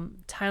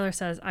Tyler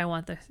says, I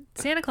want the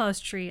Santa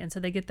Claus tree. And so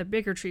they get the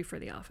bigger tree for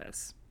the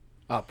office.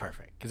 Oh,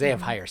 perfect. Because they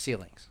have higher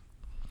ceilings.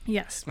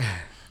 Yes.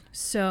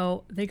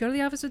 So they go to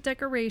the office with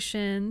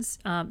decorations.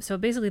 So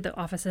basically the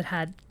office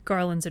had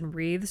garlands and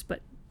wreaths,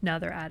 but now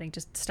they're adding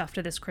just stuff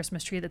to this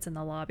Christmas tree that's in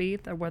the lobby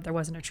where there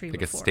wasn't a tree before.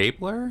 Like a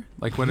stapler?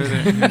 Like what are they?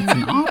 It's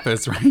an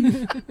office,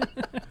 right?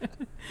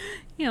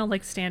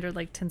 Like standard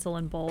like tinsel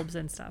and bulbs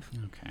and stuff.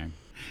 Okay.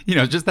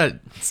 Just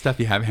that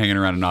stuff you have hanging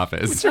around an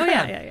office. Oh,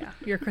 yeah.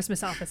 Your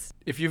Christmas office.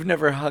 If you've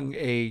never hung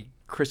a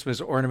Christmas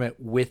ornament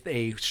with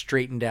a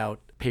straightened out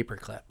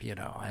paperclip,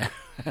 I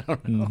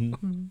don't know.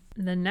 Mm-hmm.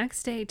 The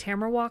next day,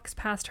 Tamara walks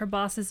past her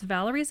boss's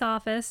Valerie's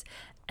office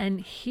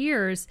and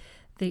hears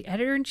the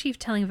editor-in-chief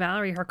telling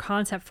Valerie her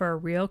concept for a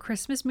real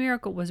Christmas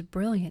miracle was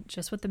brilliant,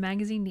 just what the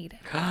magazine needed.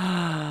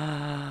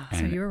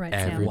 So you were right,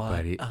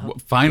 everybody, Sam.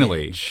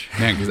 Finally,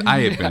 man, because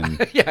I have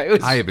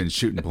been, I have been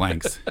shooting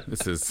blanks.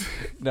 This is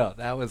no,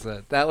 that was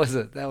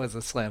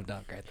a slam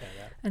dunk right there.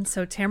 Yeah. And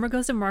so Tamara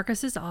goes to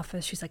Marcus's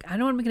office. She's like, I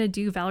know what I'm going to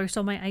do. Valerie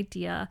stole my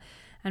idea.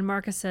 And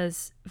Marcus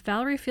says,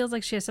 Valerie feels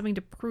like she has something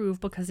to prove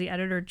because the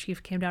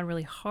editor-in-chief came down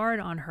really hard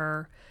on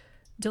her.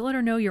 Don't let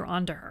her know you're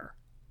onto her.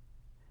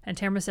 And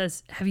Tamara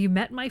says, have you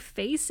met my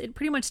face? It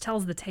pretty much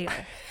tells the tale.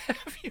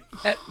 Have you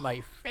met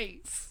my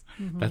face?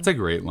 Mm-hmm. That's a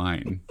great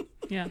line.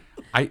 Yeah.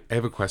 I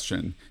have a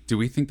question. Do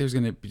we think there's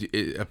going to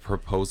be a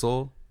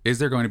proposal? Is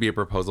there going to be a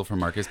proposal from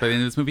Marcus by the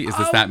end of this movie? Is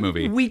this that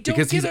movie?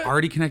 Because he's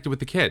already connected with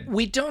the kid.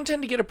 We don't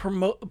tend to get a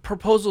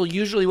proposal.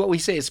 Usually what we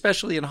say,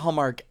 especially in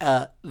Hallmark,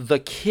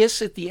 the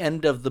kiss at the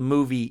end of the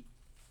movie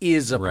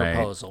is a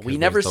proposal. We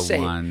never say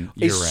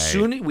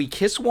soon we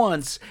kiss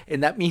once,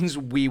 and that means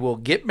we will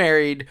get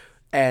married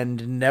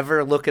and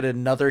never look at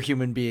another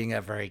human being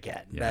ever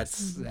again.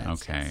 Yes.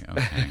 That's Okay.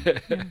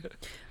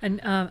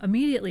 And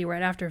immediately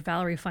right after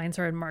Valerie finds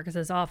her in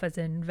Marcus's office,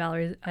 and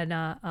Valerie and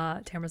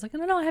Tamara's like,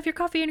 no, have your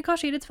coffee and your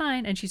coffee, it's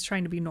fine. And she's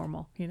trying to be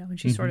normal, and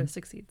she sort of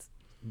succeeds.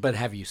 But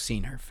have you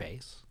seen her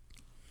face?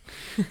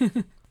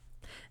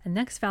 And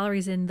next,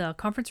 Valerie's in the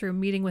conference room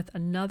meeting with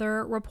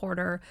another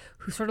reporter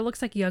who sort of looks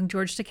like young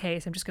George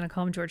Takei. So I'm just going to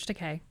call him George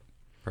Takei.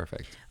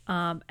 Perfect.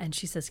 And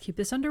she says, keep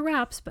this under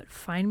wraps, but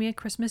find me a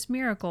Christmas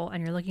miracle.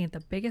 And you're looking at the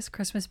biggest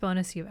Christmas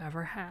bonus you've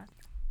ever had.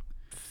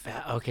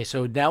 Okay,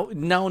 so now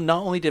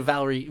not only did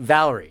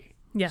Valerie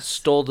Yes.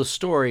 stole the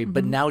story,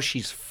 but now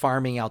she's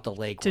farming out the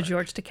legwork. To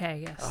George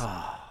Takei, yes.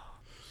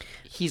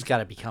 He's got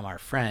to become our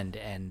friend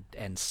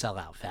and sell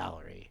out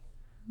Valerie.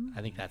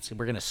 I think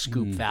we're going to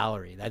scoop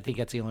Valerie. I think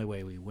that's the only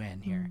way we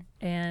win here.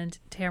 And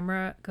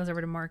Tamara goes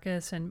over to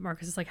Marcus, and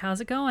Marcus is like,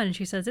 how's it going? And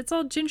she says, it's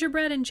all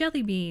gingerbread and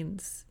jelly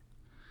beans.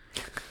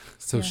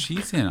 So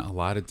she's in a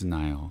lot of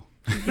denial.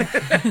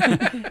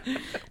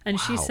 And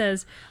she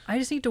says, I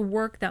just need to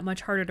work that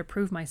much harder to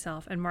prove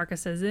myself. And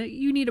Marcus says,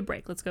 you need a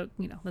break. Let's go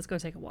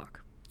take a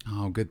walk.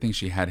 Oh, good thing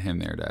she had him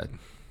there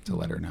to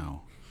let her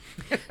know.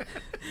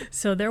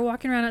 So they're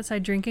walking around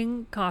outside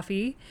drinking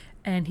coffee.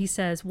 And he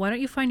says, why don't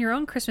you find your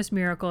own Christmas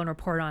miracle and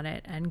report on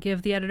it and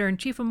give the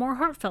editor-in-chief a more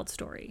heartfelt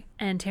story?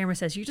 And Tamara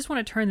says, you just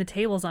want to turn the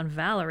tables on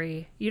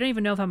Valerie. You don't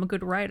even know if I'm a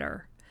good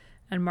writer.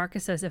 And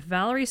Marcus says, if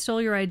Valerie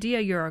stole your idea,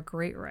 you're a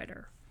great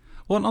writer.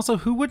 Well, and also,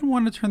 who wouldn't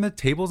want to turn the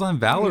tables on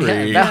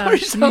Valerie? Yeah, Valerie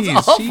sounds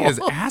awful. She is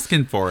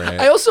asking for it.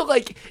 I also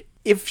like,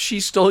 if she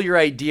stole your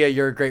idea,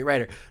 you're a great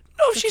writer.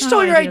 No, if she That's not stole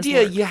how your ideas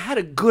idea, work. you had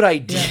a good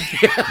idea.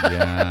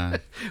 Yeah.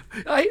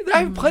 I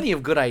have plenty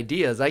of good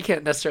ideas. I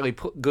can't necessarily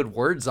put good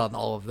words on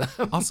all of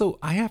them. Also,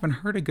 I haven't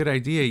heard a good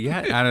idea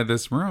yet out of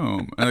this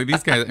room. Like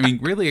these guys, I mean,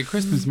 really, a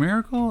Christmas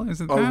miracle?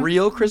 Is it A that?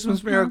 real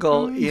Christmas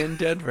miracle in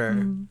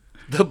Denver.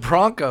 The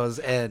Broncos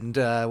end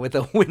with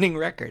a winning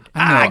record.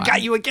 I know, I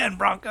got you again,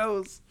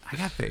 Broncos. I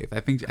got faith. I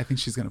think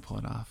she's gonna pull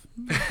it off.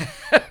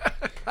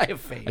 I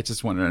have faith. I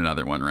just wanted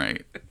another one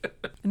right.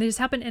 And they just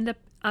happen to end up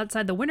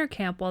outside the winter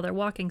camp while they're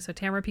walking. So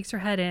Tamara peeks her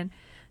head in.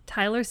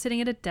 Tyler's sitting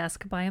at a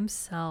desk by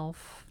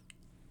himself.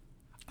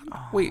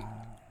 Wait.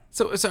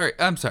 So sorry.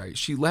 I'm sorry.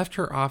 She left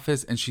her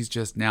office and she's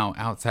just now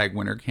outside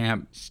winter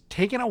camp.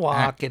 Taking a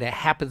walk, and it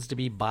happens to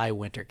be by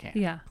winter camp.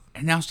 Yeah.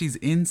 And now she's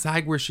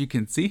inside where she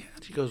can see.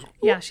 She goes,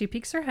 Yeah, she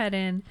peeks her head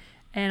in,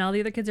 and all the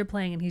other kids are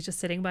playing, and he's just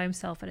sitting by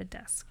himself at a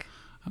desk.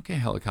 Okay,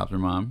 helicopter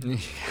mom.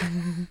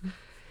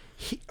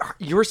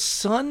 your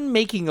son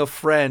making a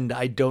friend,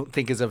 I don't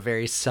think is a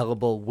very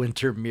sellable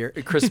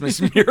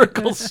Christmas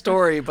miracle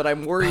story, but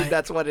I'm worried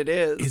that's what it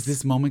is. Is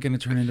this moment going to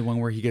turn into one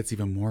where he gets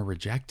even more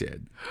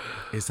rejected?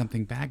 Is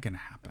something bad going to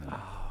happen?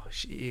 Oh,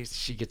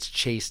 she gets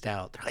chased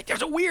out. They're like,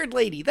 there's a weird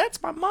lady.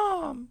 That's my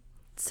mom.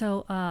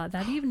 So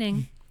that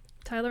evening,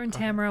 Tyler and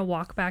Tamara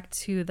walk back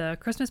to the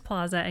Christmas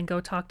Plaza and go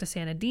talk to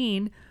Santa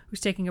Dean, who's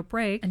taking a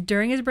break. And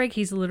during his break,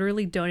 he's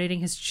literally donating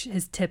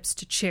his tips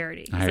to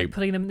charity. He's like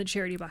putting them in the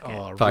charity bucket.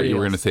 Oh, Thought you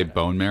were going to say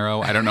bone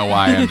marrow. I don't know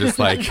why. I'm just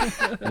like,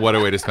 what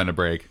a way to spend a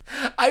break.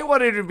 I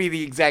wanted it to be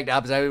the exact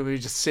opposite. I would be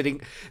just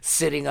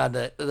sitting on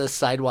the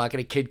sidewalk,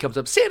 and a kid comes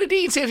up, Santa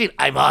Dean,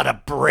 I'm on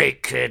a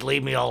break, kid.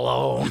 Leave me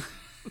alone.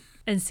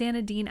 And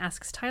Santa Dean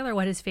asks Tyler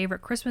what his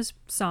favorite Christmas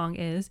song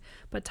is,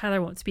 but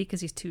Tyler won't speak because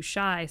he's too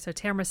shy. So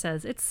Tamara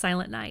says, it's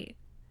Silent Night.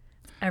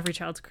 Every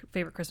child's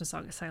favorite Christmas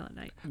song is Silent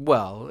Night.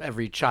 Well,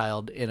 every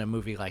child in a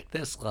movie like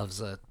this loves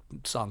a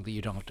song that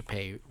you don't have to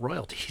pay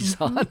royalties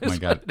on. Oh my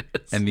God.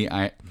 And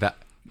the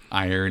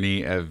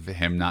irony of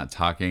him not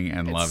talking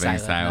and loving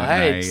Silent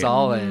Night.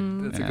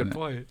 Solid. That's a good And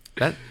point.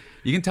 That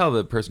you can tell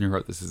the person who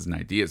wrote this is an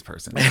ideas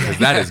person because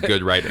that is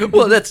good writing.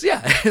 Well,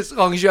 as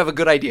long as you have a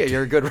good idea,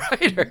 you're a good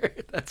writer.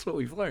 That's what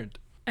we've learned.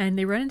 And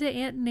they run into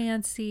Aunt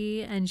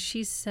Nancy, and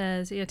she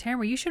says,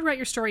 Tamara, you should write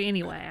your story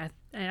anyway.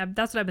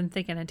 That's what I've been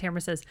thinking. And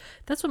Tamara says,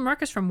 that's what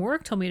Marcus from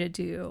work told me to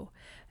do.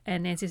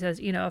 And Nancy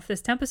says, if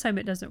this temp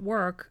assignment doesn't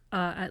work,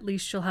 at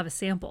least you'll have a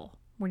sample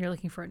when you're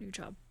looking for a new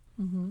job.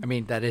 I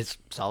mean, that is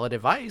solid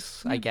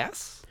advice, I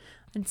guess.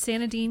 And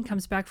Santa Dean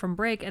comes back from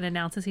break and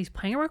announces he's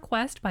playing a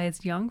request by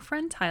his young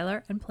friend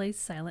Tyler and plays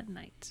Silent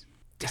Night.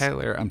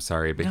 Tyler, I'm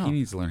sorry, but he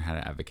needs to learn how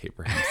to advocate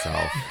for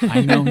himself.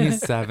 I know he's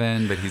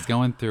 7, but he's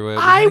going through it.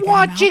 I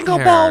want Jingle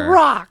Bell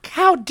Rock.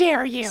 How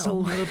dare you? Just a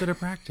little bit of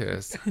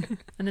practice.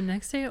 And the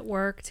next day at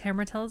work,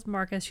 Tamara tells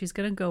Marcus she's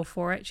going to go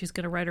for it. She's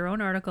going to write her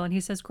own article. And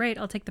he says, great,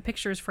 I'll take the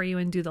pictures for you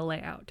and do the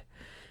layout.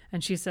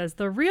 And she says,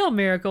 the real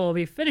miracle will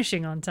be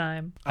finishing on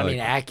time. I mean,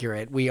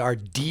 accurate. We are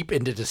deep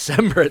into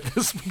December at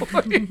this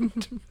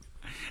point.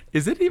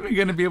 Is it even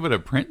going to be able to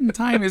print in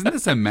time? Isn't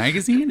this a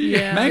magazine?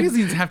 Yeah.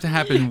 Magazines have to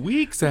happen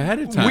weeks ahead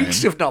of time.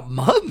 Weeks, if not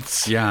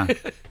months. Yeah.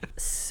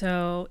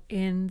 So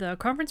in the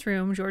conference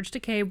room, George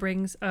Takei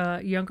brings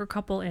a younger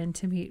couple in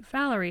to meet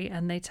Valerie,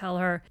 and they tell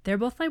her they're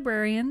both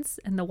librarians,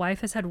 and the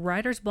wife has had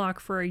writer's block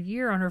for a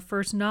year on her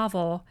first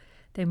novel.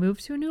 They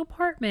moved to a new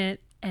apartment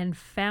and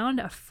found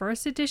a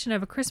first edition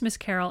of A Christmas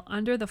Carol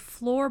under the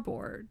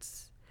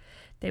floorboards.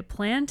 They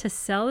plan to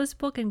sell this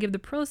book and give the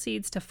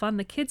proceeds to fund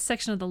the kids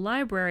section of the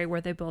library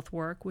where they both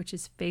work, which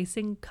is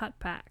facing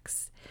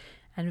cutbacks.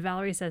 And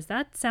Valerie says,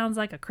 that sounds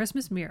like a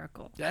Christmas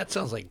miracle. That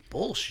sounds like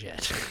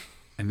bullshit.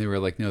 And they were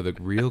like, no, the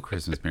real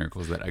Christmas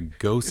miracle is that a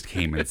ghost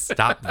came and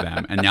stopped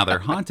them. And now they're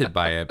haunted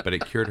by it, but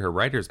it cured her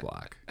writer's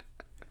block.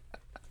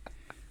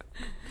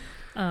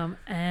 Tamara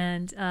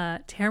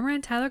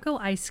and Tyler go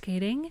ice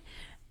skating.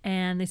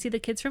 And they see the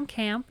kids from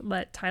camp,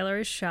 but Tyler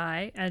is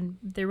shy. And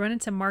they run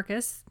into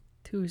Marcus,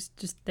 who's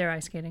just there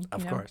ice skating.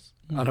 Of course.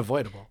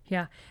 Unavoidable.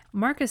 Yeah.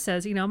 Marcus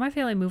says, my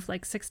family moved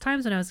like 6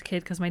 times when I was a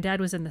kid because my dad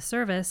was in the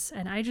service.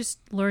 And I just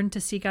learned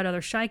to seek out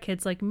other shy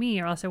kids like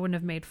me or else I wouldn't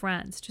have made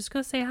friends. Just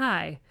go say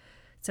hi.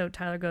 So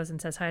Tyler goes and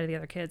says hi to the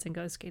other kids and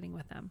goes skating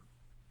with them.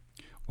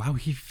 Wow,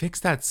 he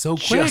fixed that so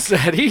quick. Just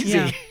that easy.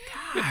 Yeah.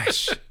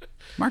 Gosh.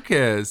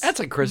 Marcus. That's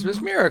a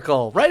Christmas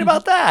miracle. Right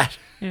about that.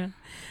 Yeah.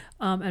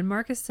 And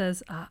Marcus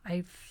says,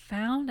 I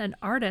found an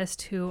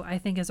artist who I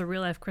think is a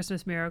real life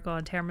Christmas miracle.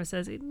 And Tamara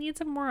says, it needs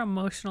a more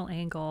emotional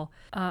angle.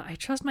 I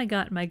trust my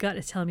gut. My gut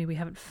is telling me we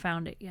haven't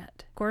found it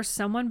yet. Of course,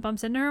 someone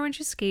bumps into her when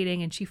she's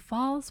skating and she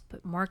falls,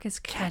 but Marcus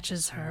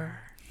catches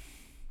her.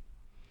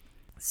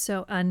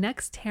 So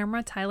next,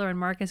 Tamara, Tyler, and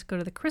Marcus go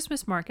to the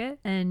Christmas market,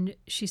 and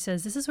she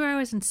says, this is where I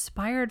was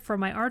inspired for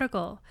my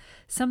article.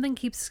 Something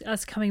keeps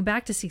us coming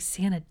back to see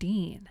Santa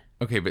Dean.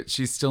 Okay, but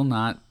she's still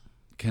not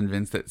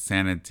convinced that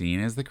Santa Dean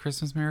is the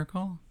Christmas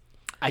miracle?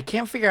 I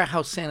can't figure out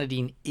how Santa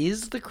Dean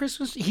is the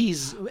Christmas.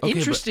 He's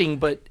interesting,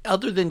 but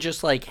other than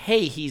just like,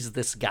 hey, he's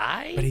this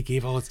guy. But he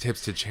gave all his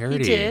tips to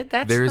charity. He did.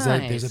 That's there's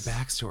nice. a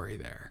backstory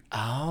there.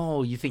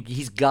 Oh, you think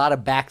he's got a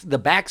back? The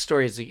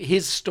backstory is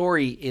his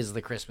story is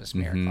the Christmas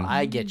miracle.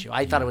 I get you.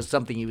 I thought it was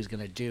something he was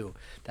going to do.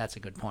 That's a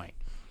good point.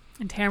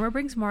 And Tamara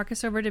brings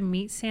Marcus over to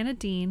meet Santa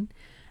Dean,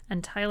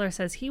 and Tyler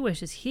says he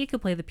wishes he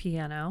could play the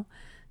piano.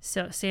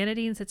 So Santa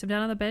Dean sits him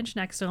down on the bench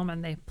next to him,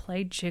 and they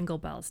play Jingle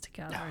Bells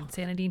together. And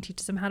Santa Dean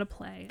teaches him how to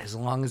play. As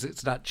long as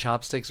it's not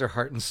Chopsticks or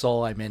Heart and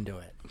Soul, I'm into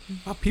it.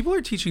 Wow, people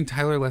are teaching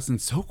Tyler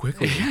lessons so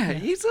quickly. Yeah,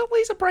 he's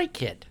a bright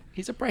kid.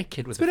 He's a bright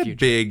kid with It's been a a future.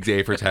 big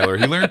day for Tyler.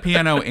 He learned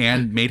piano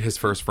and made his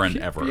first friend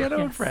ever. Piano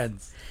and Yes.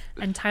 friends.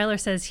 And Tyler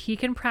says he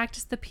can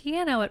practice the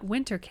piano at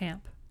winter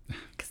camp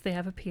because they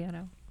have a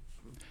piano.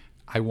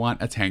 I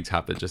want a tank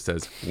top that just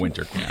says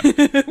winter camp.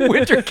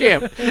 Winter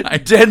camp,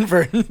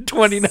 Denver,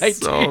 2019.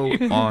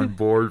 So on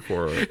board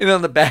for it. And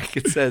on the back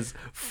it says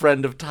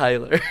 "Friend of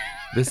Tyler."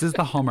 This is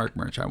the Hallmark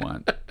merch I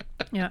want.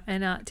 Yeah,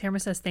 and Tamara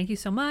says, thank you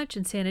so much.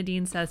 And Santa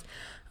Dean says,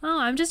 oh,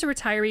 I'm just a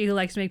retiree who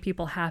likes to make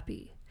people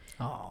happy.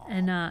 Oh.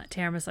 And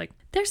Tamara's like,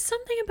 there's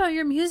something about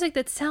your music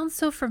that sounds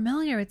so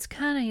familiar. It's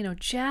kind of,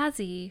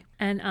 jazzy.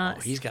 And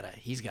He's got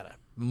a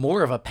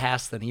more of a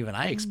past than even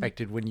I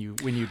expected when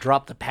you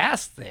dropped the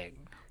past thing.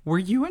 Were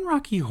you in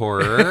Rocky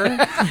Horror?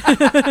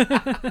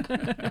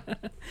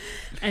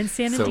 and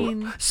Santa So-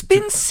 Dean,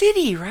 Spin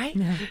City, right?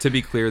 To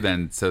be clear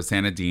then, so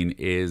Santa Dean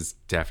is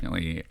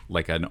definitely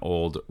like an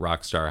old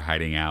rock star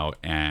hiding out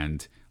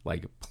and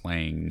like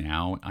playing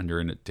now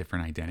under a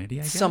different identity,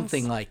 I guess?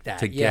 Something like that.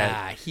 To get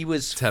Yeah, he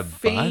was to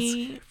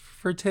buzz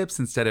for tips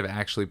instead of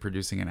actually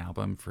producing an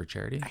album for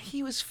charity.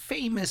 He was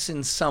famous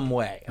in some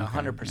way,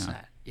 100%.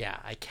 Yeah,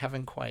 I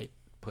haven't quite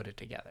put it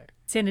together.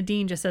 Santa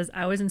Dean just says,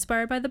 I was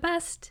inspired by the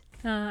best.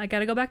 I got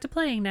to go back to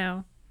playing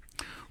now.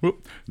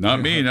 Whoop,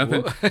 not me,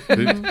 nothing.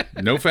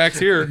 No facts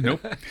here.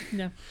 Nope.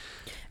 No.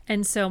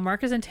 And so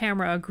Marcus and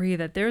Tamara agree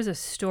that there's a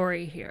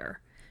story here.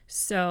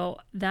 So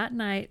that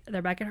night,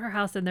 they're back at her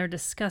house and they're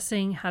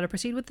discussing how to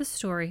proceed with the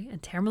story.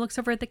 And Tamara looks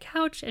over at the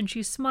couch and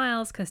she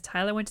smiles because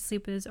Tyler went to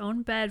sleep in his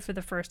own bed for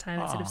the first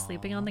time instead of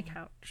sleeping on the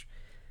couch.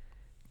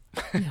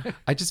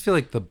 I just feel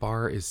like the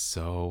bar is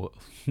so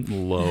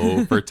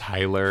low for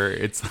Tyler.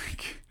 It's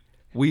like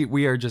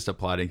we are just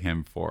applauding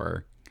him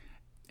for.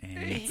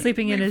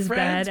 Sleeping in his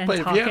bed and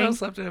talking.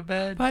 Slept in a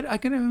bed. But I'm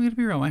gonna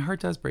be real. My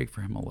heart does break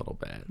for him a little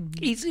bit.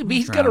 He's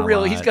trying got a a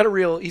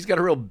real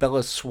lot.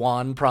 Bella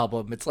Swan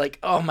problem. It's like,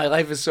 oh, my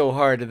life is so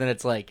hard, and then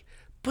it's like,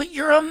 but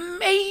you're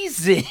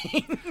amazing.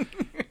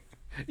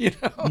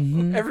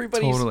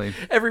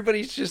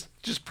 Everybody's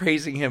just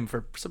praising him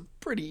for some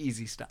pretty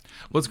easy stuff.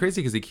 Well, it's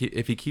crazy because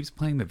if he keeps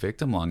playing the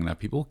victim long enough,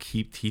 people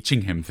keep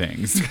teaching him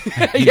things.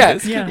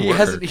 Yes, Yeah. he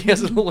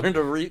hasn't learned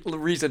a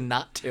reason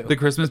not to. The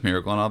Christmas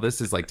miracle and all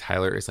this is like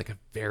Tyler is like a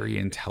very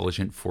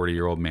intelligent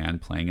 40-year-old man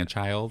playing a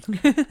child,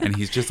 and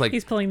he's just like,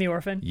 He's pulling the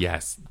orphan.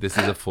 yes, this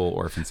is a full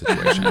orphan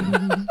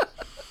situation.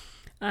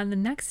 On the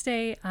next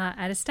day,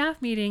 at a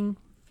staff meeting,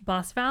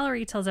 Boss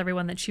Valerie tells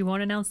everyone that she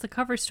won't announce the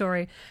cover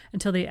story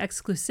until the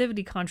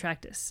exclusivity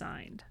contract is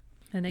signed.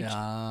 And they,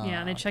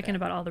 they check in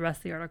about all the rest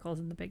of the articles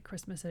in the big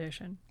Christmas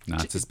edition.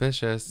 Not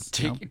suspicious.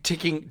 Nope.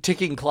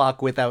 Ticking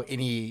clock without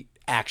any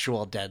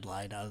actual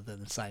deadline other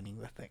than signing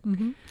the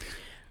thing.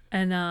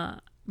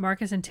 And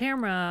Marcus and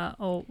Tamara,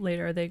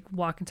 later they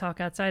walk and talk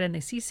outside and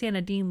they see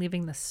Santa Dean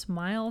leaving the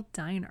Smile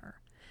Diner.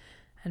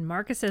 And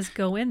Marcus says,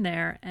 go in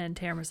there. And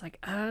Tamara's like,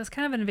 it's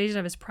kind of an invasion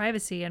of his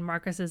privacy. And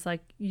Marcus is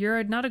like,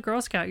 you're not a Girl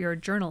Scout, you're a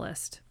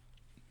journalist.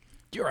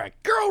 You're a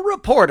girl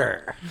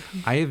reporter.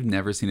 I have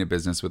never seen a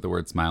business with the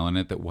word smile in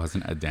it that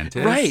wasn't a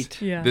dentist. Right.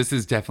 Yeah. This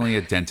is definitely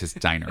a dentist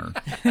diner.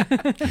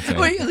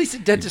 Wait, at least a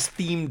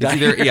dentist-themed It's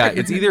diner.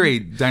 it's either a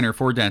diner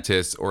for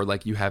dentists or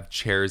like you have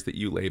chairs that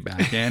you lay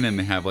back in and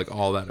they have like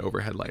all that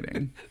overhead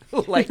lighting.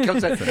 Light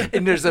comes out,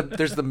 and there's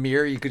the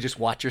mirror. You could just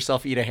watch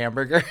yourself eat a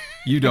hamburger.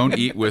 You don't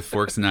eat with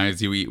forks and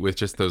knives. You eat with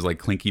just those like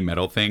clinky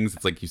metal things.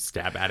 It's like you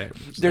stab at it.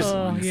 There's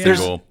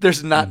yeah.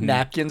 there's not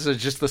napkins. There's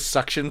just the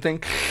suction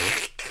thing.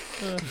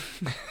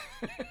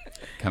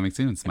 Coming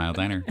soon, Smile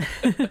Diner.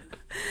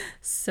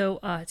 So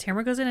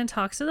Tamara goes in and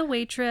talks to the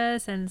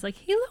waitress and is like,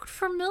 he looked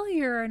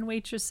familiar. And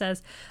waitress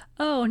says,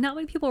 oh, not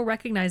many people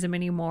recognize him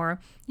anymore.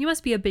 You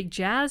must be a big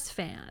jazz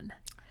fan.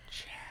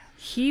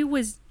 He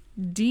was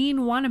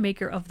Dean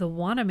Wanamaker of the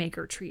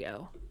Wanamaker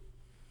Trio.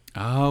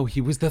 Oh,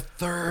 he was the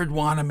third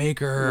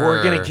Wanamaker.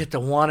 We're gonna get the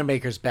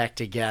Wanamakers back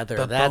together.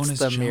 The That's bonus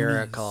the Jonas.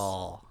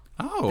 miracle.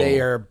 Oh,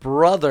 They are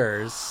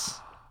brothers,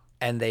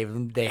 and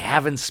they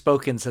haven't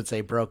spoken since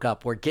they broke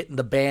up. We're getting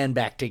the band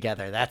back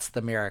together. That's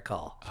the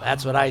miracle.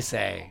 That's what I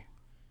say.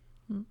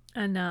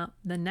 And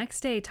the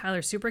next day,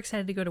 Tyler's super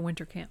excited to go to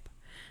winter camp.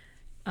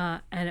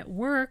 And at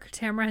work,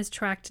 Tamara has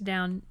tracked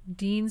down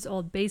Dean's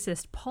old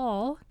bassist,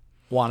 Paul.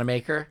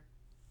 Wanamaker.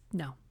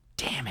 No.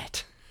 Damn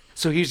it.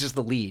 So he's just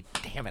the lead.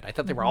 Damn it. I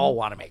thought they were all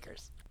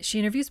Wanamakers. She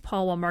interviews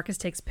Paul while Marcus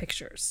takes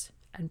pictures.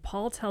 And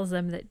Paul tells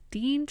them that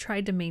Dean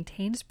tried to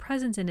maintain his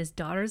presence in his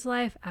daughter's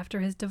life after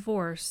his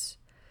divorce.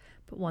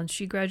 But once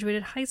she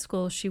graduated high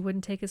school, she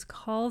wouldn't take his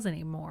calls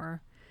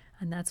anymore.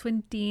 And that's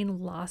when Dean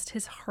lost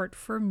his heart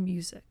for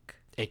music.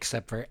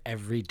 Except for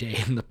every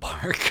day in the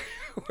park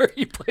where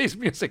he plays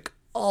music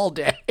all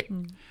day.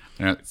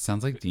 You know, it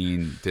sounds like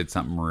Dean did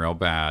something real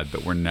bad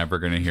that we're never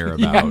going to hear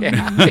about.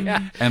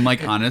 Yeah. And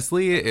like,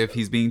 honestly, if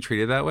he's being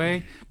treated that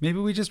way, maybe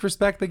we just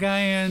respect the guy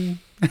and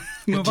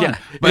move on. Yeah.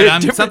 But In a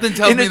different- something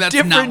tells in a me that's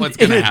not different- what's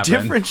going to In a happen.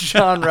 different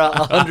genre,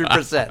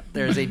 100%.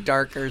 There's a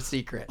darker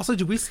secret. Also,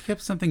 did we skip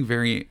something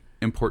very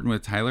important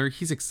with Tyler?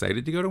 He's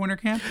excited to go to winter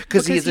camp?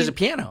 Because Because there's he- a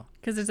piano.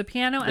 Because there's a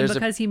piano and There's a-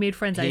 because he made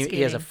friends ice skating.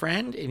 He has a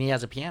friend and he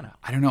has a piano.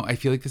 I don't know. I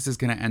feel like this is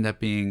going to end up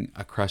being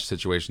a crush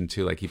situation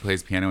too. Like he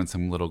plays piano and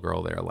some little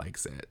girl there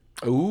likes it.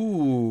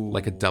 Ooh.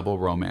 Like a double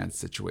romance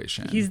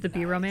situation. He's the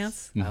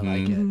B-romance. I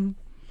like it.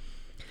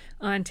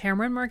 And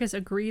Tamara and Marcus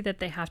agree that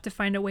they have to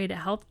find a way to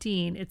help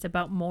Dean. It's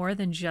about more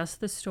than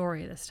just the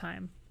story this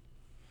time.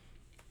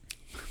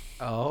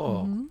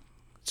 Oh.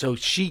 So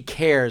she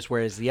cares,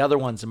 whereas the other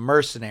one's a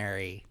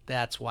mercenary.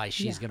 That's why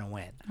she's going to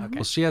win. Okay.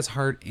 Well, she has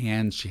heart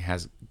and she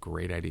has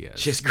great ideas.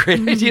 She has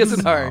great ideas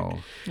in heart. So-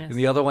 Yes. And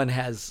the other one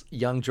has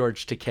young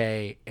George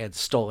Takei and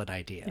stolen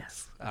ideas.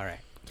 Yes. All right.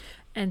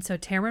 And so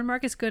Tamara and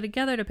Marcus go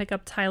together to pick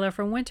up Tyler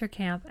from winter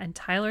camp, and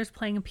Tyler's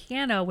playing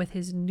piano with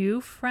his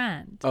new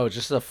friend. Oh,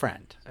 just a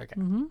friend. Okay.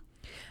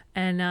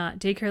 And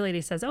daycare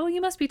lady says, oh,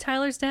 you must be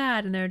Tyler's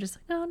dad. And they're just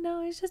like, oh,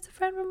 no, he's just a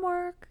friend from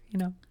work, you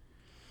know.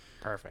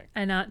 Perfect.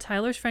 And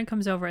Tyler's friend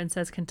comes over and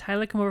says, can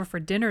Tyler come over for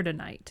dinner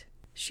tonight?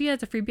 She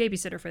has a free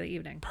babysitter for the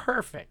evening.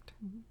 Perfect.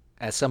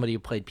 As somebody who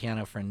played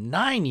piano for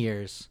 9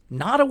 years,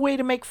 not a way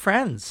to make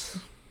friends.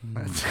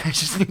 I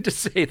just need to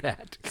say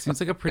that. Seems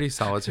like a pretty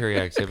solitary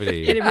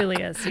activity. It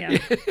really is, yeah.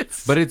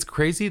 But it's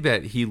crazy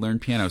that he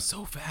learned piano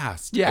so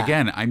fast. Yeah.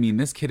 Again, I mean,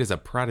 this kid is a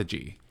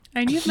prodigy.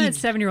 And you've met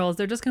 7-year-olds,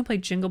 they're just going to play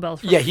Jingle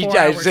Bells for Yeah, 4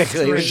 hours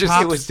exactly. It was straight.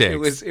 just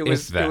Chopsticks,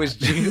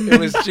 it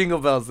was Jingle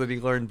Bells that he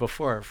learned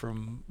before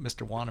from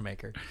Mr.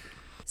 Wanamaker.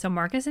 So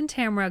Marcus and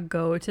Tamara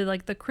go to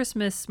like the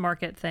Christmas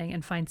market thing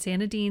and find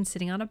Santa Dean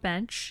sitting on a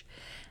bench.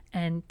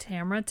 And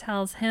Tamara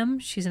tells him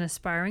she's an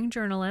aspiring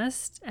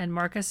journalist, and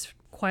Marcus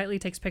quietly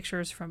takes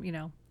pictures from, you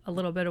know, a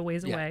little bit of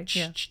ways away.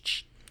 Yeah.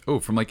 Oh,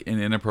 from like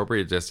an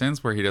inappropriate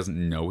distance where he doesn't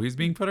know he's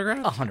being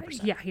photographed? 100%.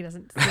 Yeah, he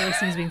doesn't really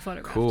seem he's being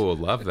photographed. Cool.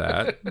 Love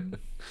that.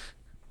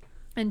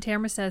 And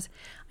Tamara says,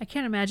 I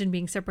can't imagine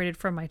being separated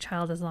from my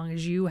child as long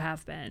as you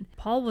have been.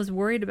 Paul was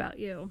worried about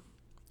you.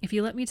 If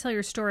you let me tell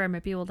your story, I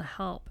might be able to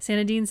help.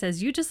 Santa Dean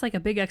says, you just like a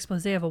big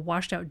expose of a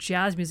washed out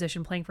jazz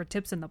musician playing for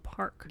tips in the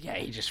park. Yeah,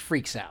 he just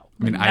freaks out.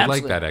 I mean, I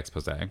like that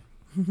expose.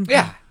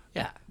 Yeah,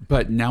 yeah.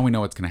 But now we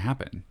know what's going to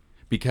happen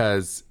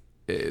because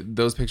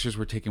those pictures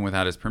were taken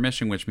without his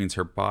permission, which means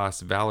her boss,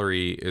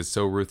 Valerie, is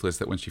so ruthless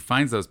that when she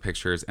finds those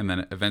pictures and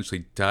then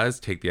eventually does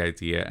take the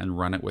idea and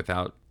run it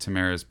without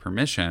Tamara's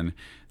permission,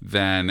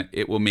 then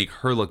it will make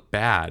her look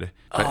bad.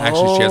 But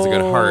actually, she has a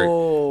good heart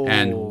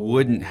and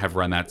wouldn't have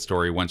run that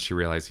story once she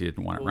realized he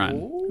didn't want it run.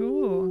 Ooh.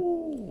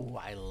 Ooh,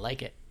 I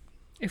like it.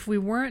 If we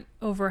weren't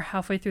over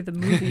halfway through the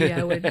movie,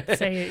 I would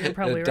say you're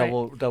probably right.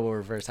 Double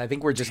reverse. I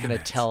think we're just gonna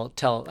tell.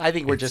 I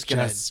think we're just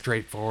gonna.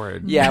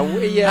 Straightforward. Yeah,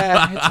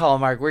 yeah. It's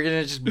Hallmark.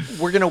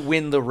 We're gonna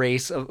win the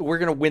race. We're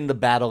gonna win the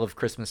battle of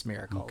Christmas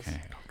miracles. Okay.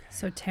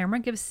 So Tamara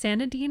gives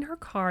Santa Dean her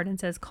card and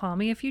says, call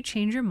me if you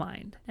change your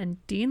mind.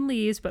 And Dean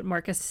leaves, but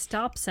Marcus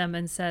stops him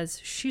and says,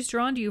 she's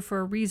drawn to you for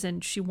a reason.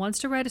 She wants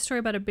to write a story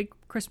about a big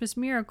Christmas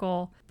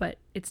miracle, but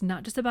it's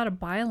not just about a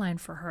byline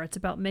for her. It's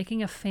about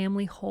making a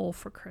family whole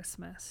for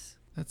Christmas.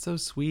 That's so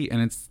sweet.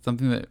 And it's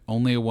something that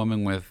only a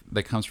woman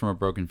that comes from a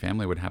broken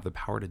family would have the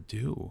power to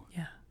do.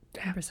 Yeah.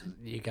 100%.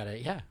 You gotta,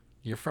 yeah.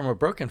 You're from a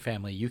broken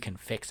family. You can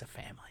fix a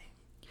family.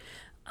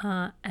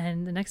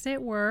 And the next day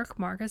at work,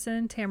 Marcus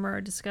and Tamara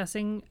are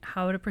discussing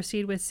how to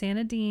proceed with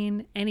Santa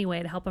Dean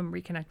anyway to help him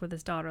reconnect with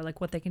his daughter,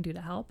 like what they can do to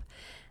help.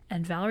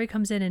 And Valerie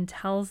comes in and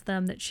tells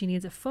them that she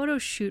needs a photo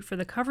shoot for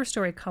the cover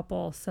story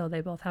couple, so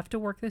they both have to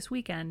work this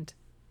weekend.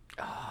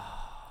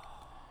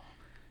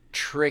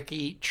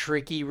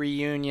 Tricky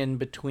reunion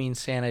between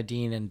Santa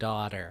Dean and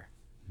daughter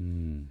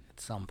at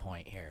some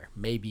point here.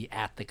 Maybe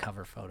at the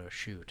cover photo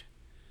shoot.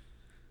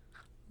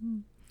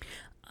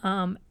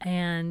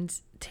 And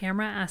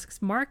Tamara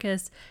asks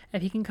Marcus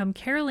if he can come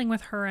caroling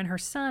with her and her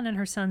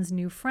son's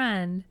new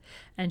friend.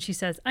 And she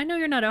says, I know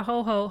you're not a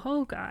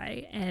ho-ho-ho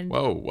guy. And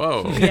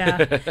Whoa.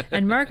 yeah.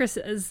 And Marcus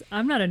says,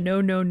 I'm not a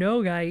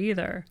no guy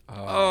either.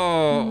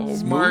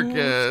 Oh,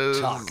 Marcus.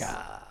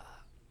 Talker.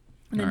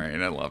 All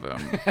right, I love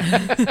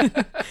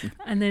him.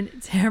 And then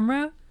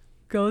Tamara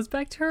goes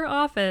back to her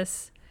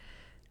office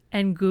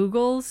and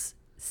Googles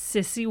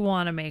Sissy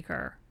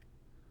Wanamaker,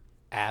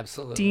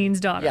 Absolutely. Dean's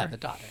daughter. Yeah, the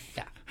daughter.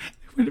 Yeah.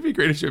 Wouldn't it be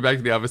great if she went back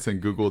to the office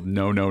and Googled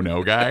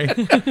no guy?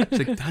 She's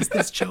like, does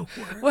this joke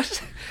work?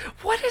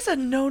 What is a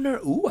no?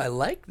 Ooh, I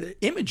like the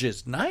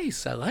images.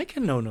 Nice. I like a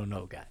no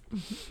guy.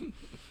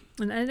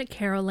 And then at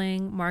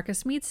caroling,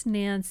 Marcus meets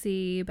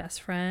Nancy,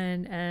 best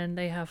friend, and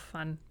they have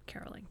fun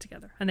caroling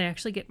together. And they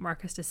actually get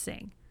Marcus to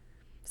sing.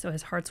 So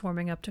his heart's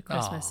warming up to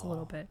Christmas a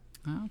little bit.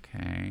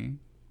 Okay.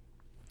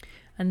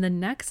 And the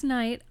next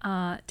night,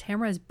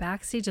 Tamara is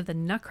backstage of the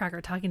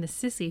Nutcracker talking to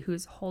Sissy,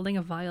 who's holding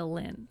a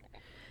violin.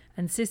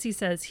 And Sissy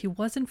says he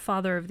wasn't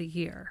Father of the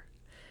Year.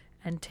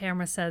 And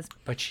Tamara says,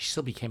 But she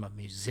still became a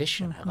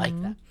musician. I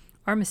like that.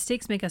 our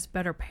mistakes make us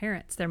better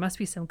parents. There must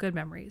be some good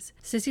memories.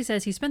 Sissy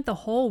says he spent the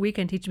whole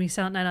weekend teaching me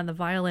Silent Night on the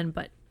violin,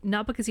 but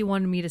not because he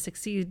wanted me to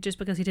succeed, just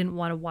because he didn't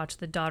want to watch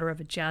the daughter of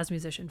a jazz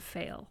musician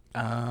fail.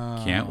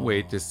 Can't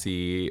wait to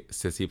see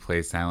Sissy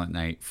play Silent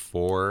Night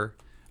for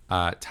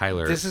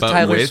Tyler, This is but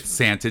Tyler's- with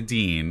Santa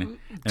Dean.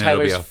 And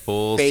Tyler's it'll be a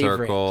full favorite.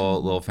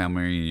 circle little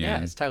family reunion.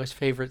 Yeah, it's Tyler's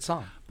favorite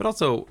song. But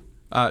also,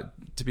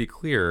 to be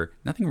clear,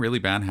 nothing really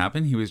bad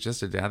happened. He was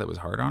just a dad that was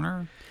hard on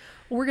her.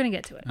 We're going to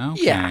get to it.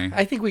 Okay. Yeah,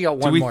 I think we got Do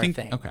one we more think,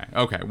 thing.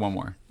 Okay, one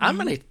more. I'm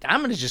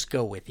gonna just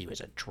go with you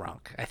as a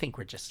drunk. I think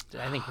we're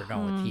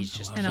going with he's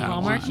just In a he-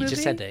 Hallmark he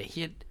just movie? had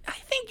to. I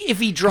think if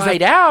he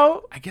dried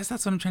out, I guess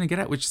that's what I'm trying to get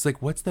at, which is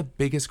like, what's the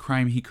biggest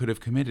crime he could have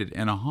committed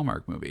in a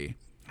Hallmark movie?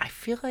 I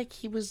feel like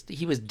he was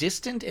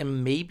distant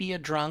and maybe a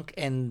drunk,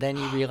 and then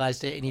he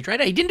realized it and he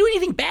dried out. He didn't do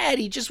anything bad.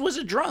 He just was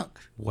a drunk.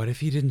 What if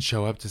he didn't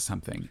show up to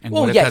something? And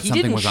Well, what if yeah, that he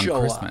something didn't was on show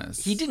Christmas?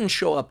 up. He didn't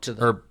show up to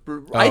the. Or-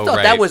 I oh, thought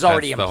right, that was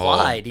already that's the whole-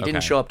 implied. He didn't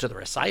okay. show up to the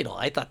recital.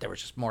 I thought there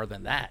was just more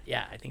than that.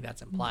 Yeah, I think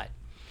that's implied.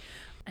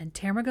 And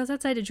Tamara goes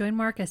outside to join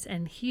Marcus,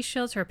 and he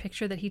shows her a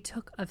picture that he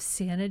took of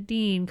Santa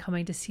Dean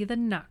coming to see the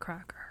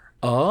Nutcracker.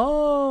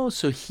 Oh,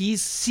 so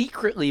he's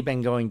secretly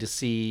been going to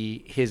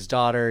see his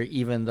daughter,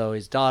 even though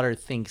his daughter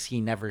thinks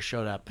he never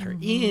showed up for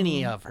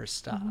any of her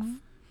stuff.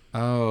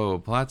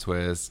 Oh, plot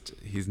twist.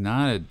 He's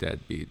not a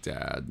deadbeat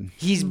dad.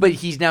 But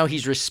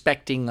he's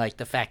respecting like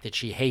the fact that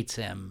she hates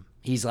him.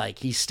 He's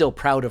still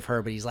proud of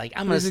her, but he's like,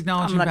 He's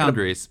acknowledging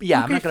boundaries.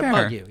 I'm Okay, not gonna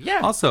fair. bug you. Yeah.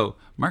 Also,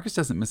 Marcus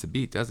doesn't miss a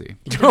beat, does he?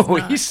 No,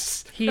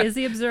 he's He is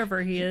the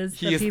observer. He is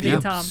the is the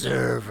PB Tom.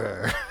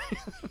 observer.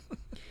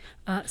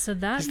 So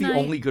that He's night, the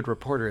only good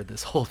reporter in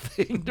this whole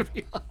thing, to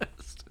be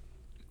honest.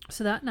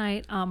 So that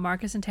night,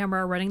 Marcus and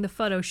Tamara are running the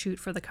photo shoot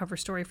for the cover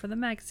story for the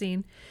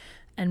magazine.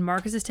 And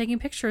Marcus is taking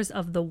pictures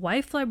of the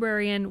wife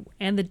librarian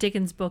and the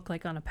Dickens book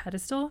like on a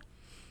pedestal.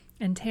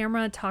 And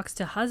Tamara talks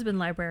to husband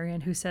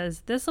librarian who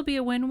says, this will be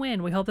a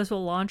win-win. We hope this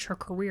will launch her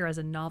career as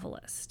a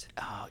novelist.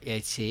 Oh, yeah,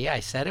 see,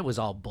 I said it was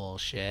all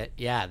bullshit.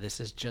 Yeah, this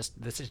is just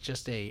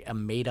a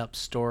made up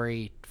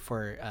story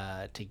for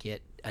to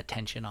get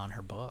attention on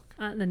her book.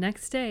 The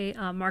next day,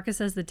 Marcus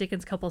says the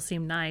Dickens couple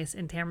seemed nice,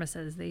 and Tamara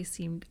says they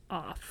seemed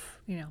off.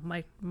 You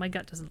know, my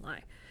gut doesn't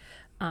lie.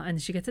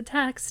 And she gets a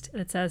text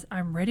that says,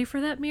 I'm ready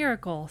for that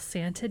miracle,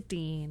 Santa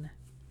Dean.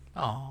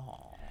 Oh.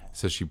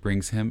 So she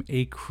brings him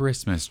a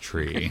Christmas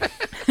tree.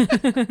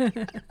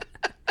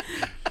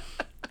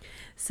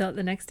 So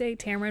the next day,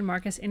 Tamara and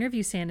Marcus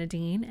interview Santa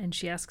Dean, and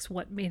she asks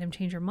what made him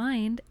change her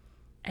mind.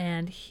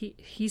 And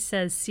he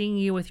says, seeing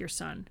you with your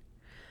son.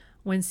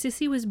 When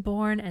Sissy was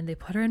born and they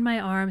put her in my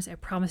arms, I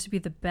promised to be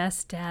the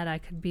best dad I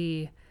could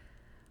be.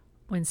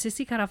 When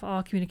Sissy cut off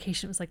all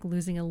communication, it was like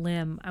losing a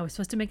limb. I was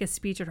supposed to make a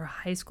speech at her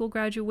high school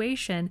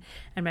graduation,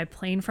 and my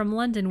plane from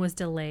London was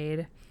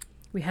delayed.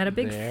 We had a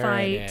big There it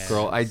fight. is.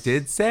 Girl, I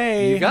did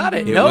say. You got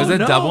it. It No, was a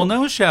no. double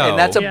no-show. And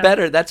that's Yeah.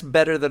 that's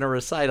better than a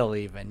recital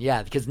even.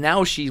 Yeah, because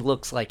now she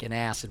looks like an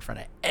ass in front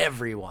of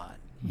everyone.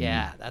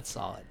 Yeah, that's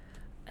solid.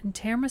 And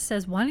Tamara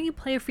says, why don't you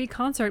play a free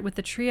concert with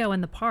the trio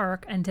in the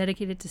park and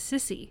dedicate it to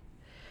Sissy?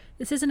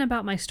 This isn't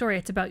about my story.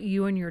 It's about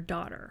you and your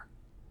daughter.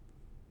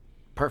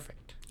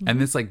 Perfect. And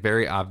this like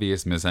very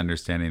obvious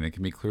misunderstanding that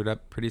can be cleared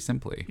up pretty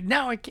simply.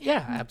 Now,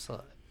 yeah,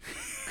 absolutely.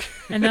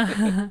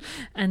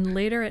 And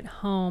later at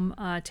home,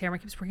 Tamara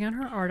keeps working on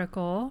her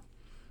article.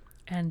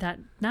 And that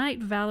night,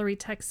 Valerie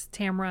texts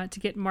Tamara to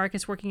get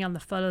Marcus working on the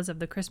photos of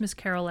the Christmas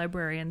Carol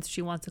librarians.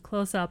 She wants a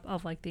close-up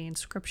of like the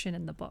inscription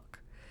in the book.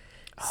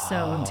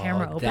 So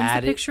Tamara opens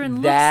the picture and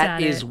looks at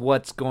it. That is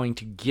what's going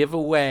to give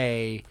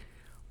away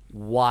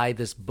why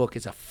this book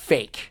is a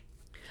fake.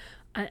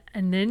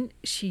 And then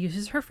she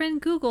uses her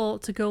friend Google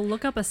to go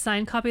look up a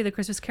signed copy of the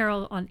Christmas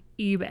Carol on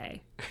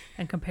eBay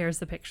and compares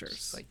the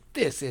pictures. Like,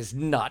 this is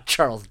not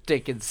Charles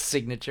Dickens'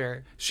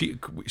 signature.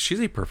 She's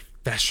a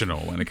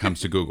professional when it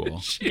comes to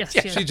Google. Yes,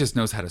 She just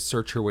knows how to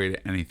search her way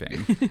to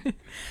anything.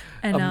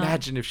 And,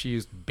 Imagine if she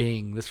used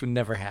Bing. This would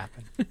never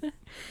happen.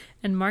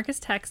 And Marcus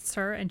texts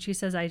her and she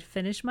says, I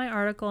finished my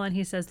article. And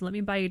he says, let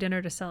me buy you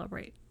dinner to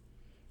celebrate.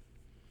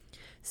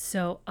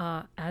 So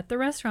at the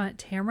restaurant,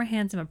 Tamara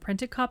hands him a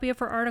printed copy of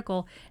her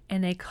article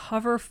and a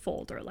cover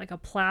folder, like a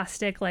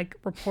plastic like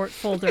report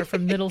folder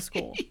from middle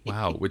school.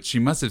 Wow, which she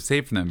must have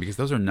saved from them because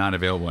those are not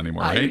available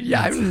anymore, right?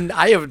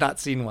 I have not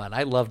seen one.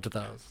 I loved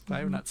those. I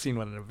have not seen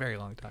one in a very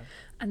long time.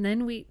 And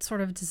then we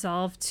sort of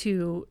dissolve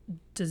to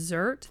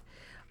dessert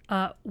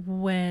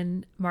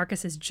when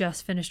Marcus has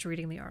just finished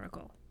reading the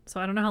article. So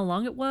I don't know how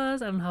long it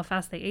was. I don't know how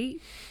fast they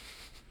ate.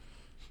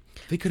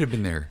 They could have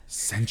been there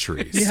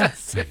centuries.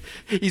 Yes.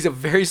 He's a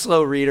very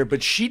slow reader,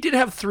 but she did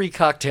have 3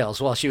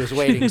 cocktails while she was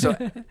waiting, so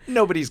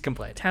nobody's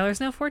complaining.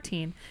 Tyler's now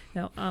 14.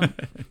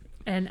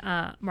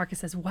 And Marcus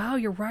says, wow,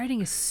 your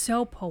writing is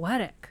so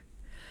poetic.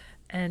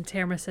 And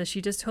Tamara says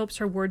she just hopes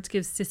her words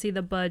give Sissy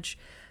the budge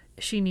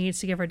she needs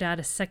to give her dad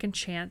a second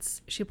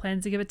chance. She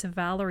plans to give it to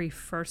Valerie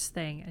first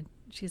thing. And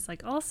she's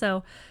like,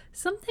 also,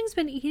 something's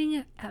been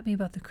eating at me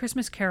about the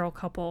Christmas Carol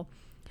couple.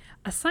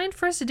 A signed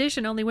first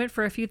edition only went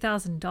for a few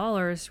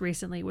 $1,000s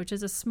recently, which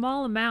is a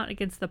small amount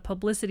against the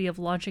publicity of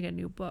launching a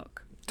new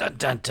book. Dun,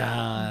 dun,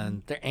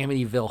 dun. They're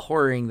Amityville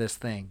horroring this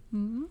thing.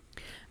 Mm-hmm.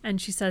 And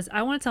she says,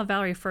 I want to tell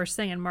Valerie first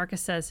thing. And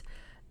Marcus says,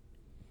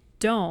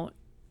 don't.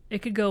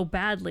 It could go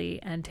badly.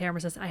 And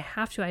Tamara says, I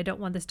have to. I don't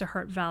want this to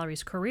hurt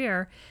Valerie's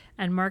career.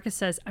 And Marcus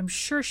says, I'm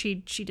sure she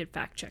did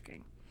fact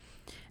checking.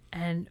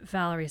 And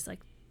Valerie's like,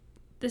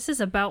 this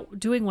is about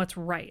doing what's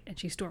right. And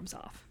she storms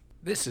off.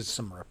 This is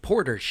some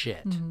reporter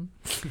shit.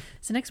 Mm-hmm.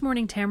 So next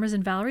morning, Tamara's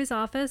in Valerie's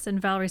office,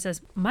 and Valerie says,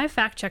 my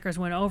fact checkers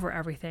went over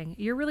everything.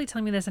 You're really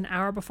telling me this an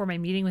hour before my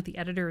meeting with the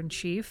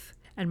editor-in-chief?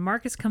 And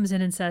Marcus comes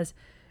in and says,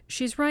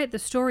 she's right, the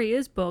story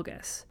is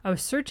bogus. I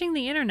was searching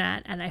the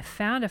internet, and I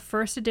found a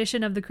first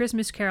edition of the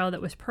Christmas Carol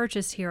that was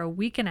purchased here a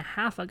week and a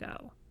half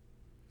ago.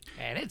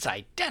 And it's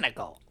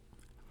identical.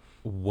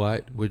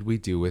 What would we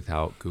do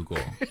without Google?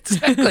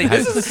 Exactly.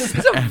 This is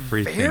a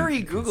everything very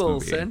in this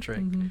Google-centric.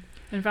 Mm-hmm.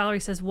 And Valerie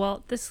says,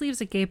 well, this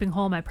leaves a gaping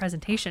hole in my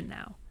presentation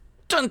now.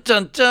 Dun,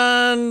 dun,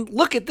 dun.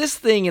 Look at this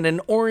thing in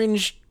an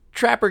orange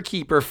Trapper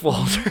Keeper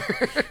folder.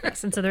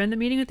 Yes, and so they're in the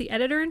meeting with the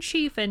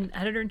editor-in-chief, and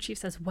editor-in-chief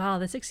says, wow,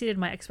 this exceeded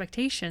my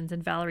expectations.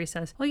 And Valerie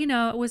says, well,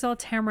 it was all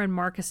Tamara and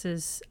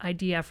Marcus's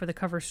idea for the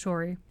cover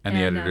story. And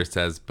the editor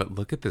says, but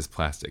look at this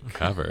plastic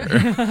cover.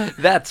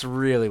 That's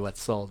really what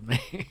sold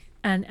me.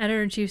 And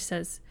editor-in-chief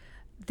says,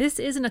 this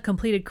isn't a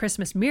completed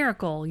Christmas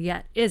miracle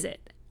yet, is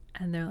it?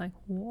 And they're like,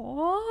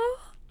 what?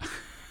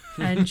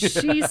 And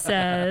she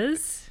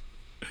says,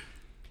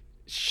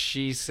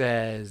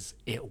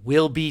 it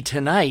will be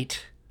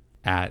tonight.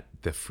 At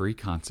the free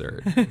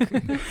concert.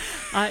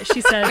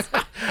 She says,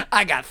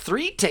 I got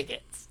 3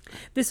 tickets.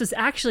 This was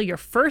actually your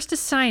first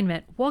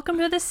assignment. Welcome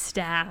to the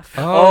staff.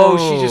 Oh,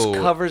 she just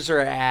covers her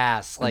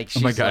ass. Like,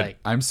 she's oh my God. Like,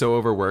 I'm so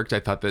overworked. I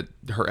thought that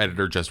her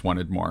editor just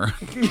wanted more.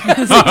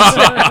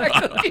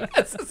 exactly.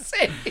 That's the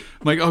same. I'm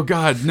like, oh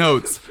God,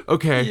 notes.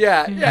 Okay.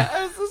 Yeah,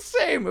 it's the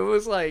same. It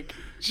was like,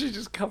 she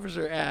just covers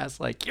her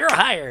ass like, you're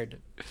hired.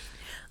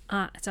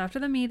 So after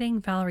the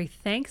meeting, Valerie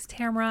thanks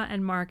Tamara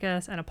and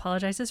Marcus and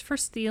apologizes for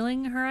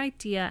stealing her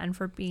idea and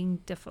for being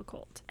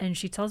difficult. And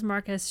she tells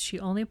Marcus she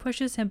only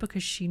pushes him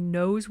because she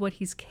knows what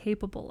he's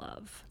capable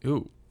of.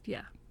 Ooh.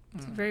 Yeah.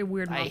 It's a very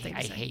weird thing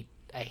to say.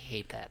 I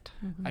hate that.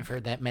 Mm-hmm. I've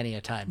heard that many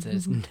a times, and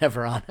it's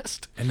never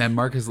honest. And then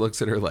Marcus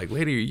looks at her like,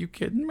 lady, are you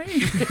kidding me?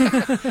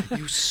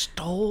 You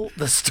stole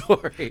the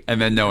story. And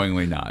then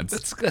knowingly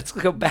nods. Let's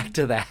go back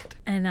to that.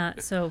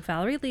 And so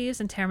Valerie leaves,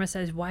 and Tamara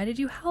says, why did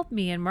you help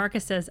me? And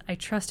Marcus says, I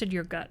trusted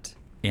your gut.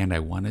 And I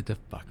wanted to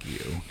fuck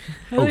you.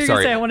 Oh,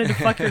 sorry. I wanted to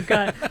fuck your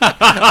gut.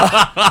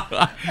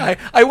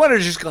 I wanted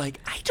to just go like,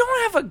 I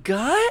don't have a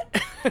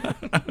gut.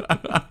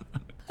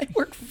 I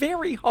work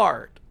very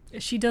hard.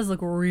 She does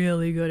look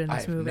really good in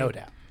this movie. No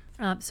doubt.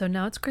 So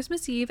now it's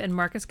Christmas Eve, and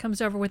Marcus comes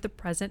over with a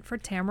present for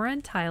Tamara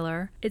and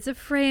Tyler. It's a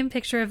framed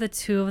picture of the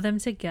two of them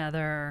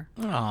together.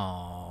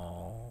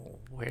 Oh,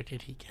 where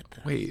did he get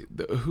that? Wait,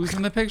 who's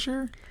in the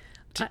picture?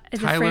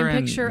 It's a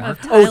framed picture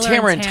of Marcus? Tyler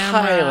Tamara and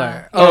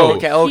Tyler.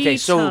 Oh, okay.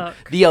 So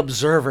the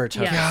Observer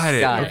took it. Got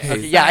it.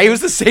 Okay. Yeah, it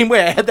was the same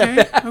way. I had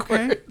that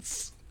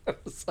backwards. I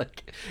was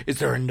like, is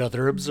there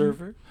another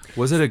Observer?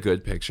 Was it a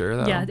good picture,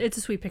 though? Yeah, it's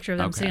a sweet picture of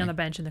them sitting on the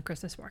bench in the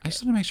Christmas market. I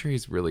just want to make sure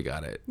he's really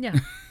got it. Yeah.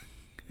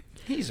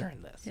 He's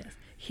earned this. Yes.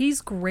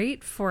 He's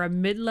great for a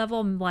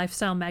mid-level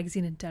lifestyle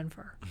magazine in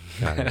Denver.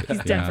 Got it.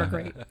 He's Denver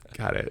great.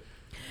 Got it.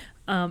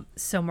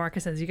 So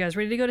Marcus says, you guys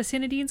ready to go to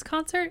Santa Dean's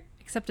concert?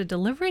 Except a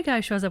delivery guy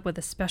shows up with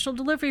a special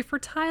delivery for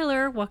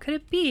Tyler. What could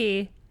it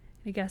be?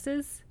 Any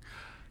guesses?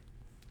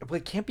 Well,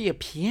 it can't be a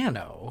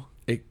piano.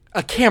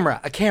 A camera.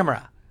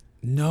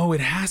 No, it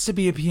has to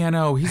be a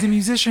piano. He's a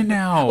musician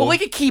now. Oh,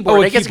 like a keyboard.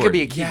 Oh, a I guess it could keyboard.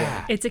 be a keyboard.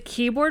 Yeah. It's a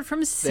keyboard from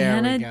There we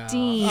Santa go.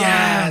 Dean.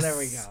 Yes. There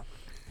we go.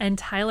 And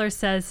Tyler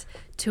says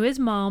to his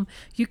mom,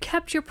 "You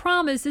kept your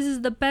promise. This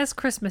is the best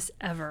Christmas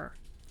ever."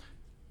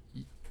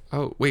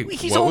 Oh, wait.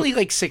 He's what? only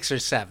like 6 or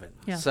 7,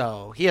 Yeah.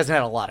 so he hasn't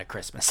had a lot of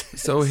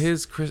Christmases. So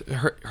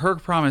her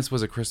promise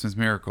was a Christmas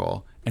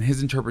miracle, and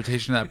his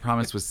interpretation of that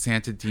promise was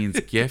Santa Dean's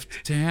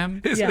gift to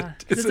him. Yeah,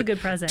 this is a good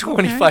present.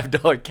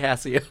 $25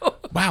 Casio.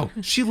 Wow,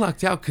 she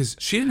lucked out because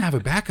she didn't have a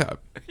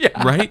backup.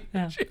 Yeah. Right?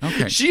 Yeah.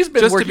 Okay. She's been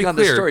Just to working be on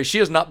the clear, story. She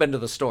has not been to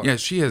the store. Yeah,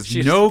 she has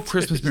She's- no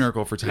Christmas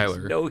miracle for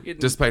Tyler, no hidden-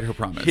 despite her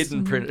promise.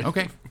 Hidden print.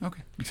 Okay.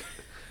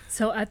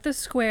 So at the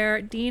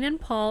square, Dean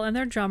and Paul and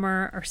their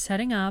drummer are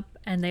setting up,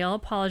 and they all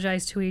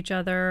apologize to each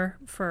other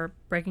for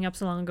breaking up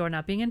so long ago and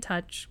not being in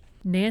touch.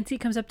 Nancy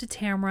comes up to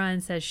Tamara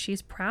and says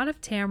she's proud of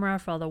Tamara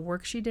for all the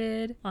work she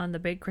did on the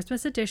big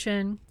Christmas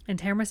edition. And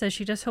Tamara says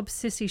she just hopes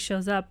Sissy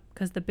shows up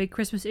because the big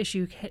Christmas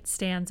issue hit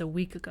stands a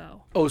week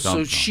ago. Oh, so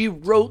Dum-dum. she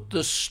wrote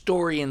the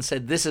story and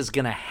said this is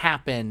going to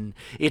happen.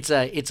 It's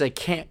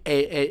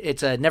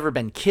a never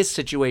been kissed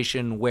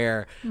situation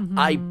where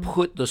I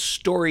put the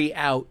story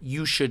out.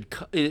 You should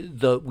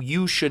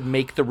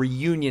make the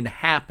reunion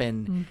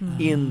happen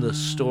in the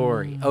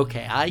story.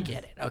 Okay, I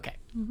get it. Okay.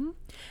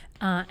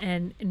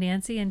 And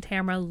Nancy and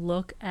Tamara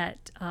look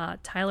at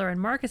Tyler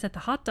and Marcus at the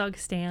hot dog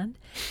stand.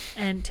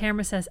 And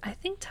Tamara says, "I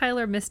think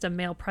Tyler missed a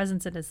male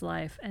presence in his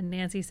life." And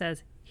Nancy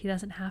says, "He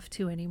doesn't have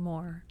to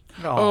anymore."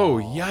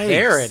 Oh, yikes.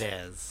 There it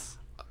is.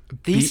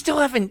 They still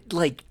haven't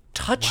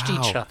touched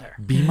each Wow. other.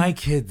 Be my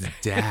kid's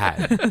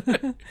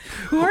dad.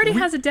 Who already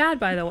has a dad,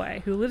 by the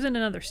way, who lives in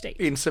another state.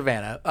 In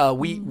Savannah,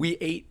 we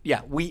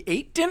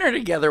ate dinner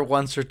together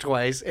once or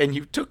twice, and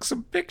you took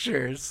some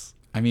pictures.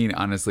 I mean,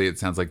 honestly, it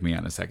sounds like me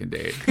on a second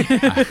date.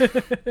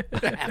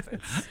 That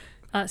happens.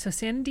 So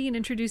Santa Dean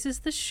introduces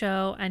the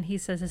show, and he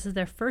says this is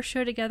their first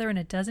show together in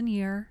a dozen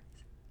years.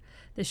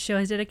 The show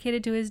is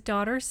dedicated to his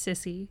daughter,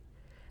 Sissy,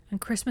 and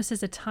Christmas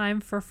is a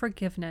time for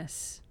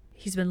forgiveness.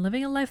 He's been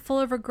living a life full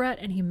of regret,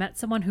 and he met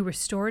someone who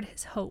restored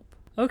his hope.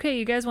 Okay,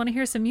 you guys want to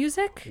hear some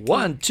music?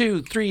 1,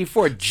 2, 3,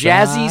 4.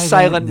 Jazzy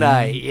Silent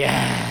Night.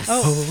 Yes.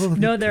 Oh,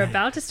 no, they're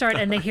about to start,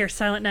 and they hear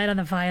Silent Night on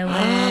the violin.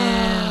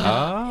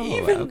 Oh,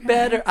 Even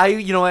better.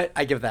 You know what?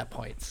 I give that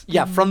points.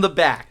 Yeah, from the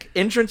back.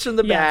 Entrance from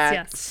the back.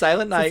 Yes.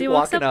 Silent Night, Sissy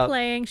walks walking up up.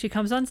 playing. She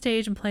comes on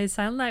stage and plays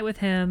Silent Night with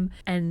him,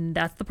 and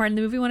that's the part in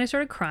the movie when I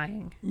started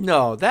crying.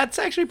 No, that's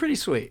actually pretty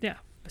sweet. Yeah,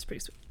 that's pretty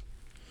sweet.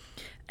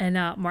 And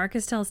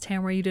Marcus tells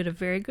Tamara, "You did a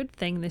very good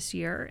thing this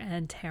year,"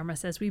 and Tamara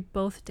says, "We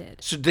both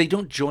did." So they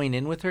don't join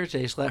in with her?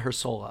 They just let her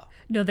solo?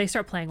 No, they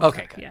start playing with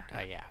Okay, her. good.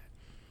 Yeah. Yeah.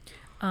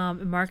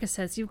 And Marcus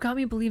says, "You've got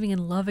me believing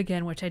in love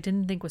again, which I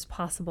didn't think was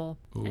possible."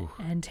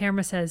 And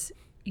Tamara says,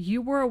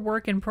 "You were a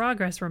work in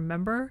progress,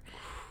 remember?"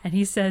 And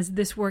he says,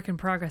 "This work in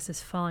progress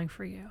is falling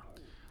for you."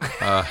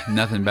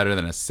 Nothing better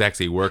than a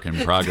sexy work in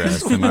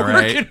progress. Am I Work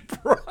right? in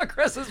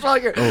progress is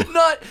falling here.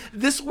 Not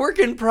this work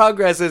in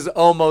progress is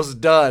almost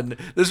done.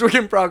 This work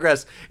in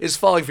progress is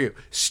falling for you.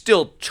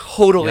 Still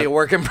totally a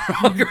work in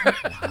progress.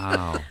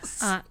 Wow.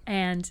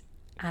 And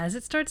as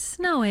it starts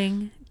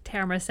snowing,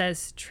 Tamara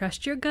says,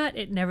 "Trust your gut,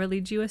 it never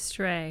leads you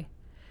astray."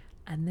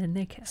 And then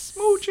they kiss.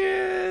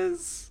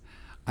 Smooches.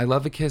 I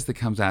love a kiss that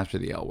comes after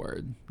the L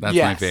word. That's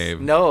Yes. my fave.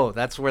 No,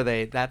 that's where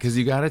that's Because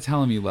you got to tell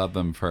them you love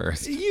them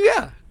first.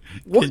 yeah.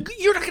 Well,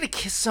 you're not gonna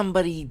kiss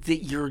somebody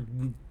that you're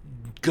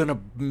gonna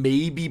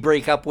maybe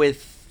break up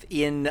with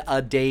in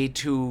a day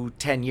to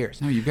 10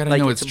 years. No, you gotta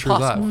know it's true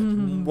love.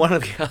 impossible. One or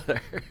the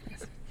other.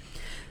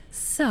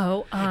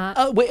 So,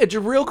 Wait,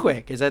 just real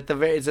quick. Is that the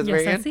very? Is that the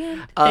Yes, very that's end?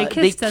 the end. They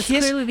kissed, that's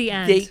clearly the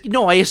end.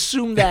 No, I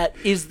assume that.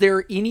 Is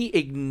there any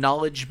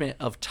acknowledgement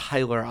of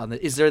Tyler on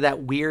the? Is there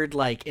that weird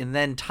and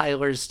then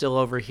Tyler's still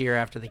over here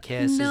after the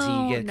kiss? no, Is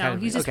he get no, kind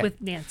of, he's just okay.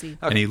 with Nancy.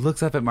 And he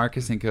looks up at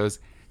Marcus and goes,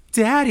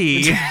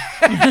 "Daddy."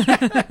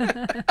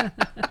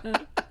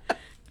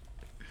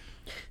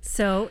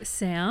 So,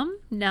 Sam,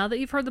 now that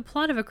you've heard the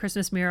plot of A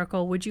Christmas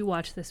Miracle, would you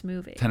watch this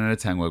movie? 10 out of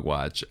 10 would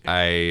watch.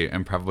 I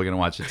am probably going to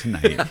watch it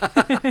tonight.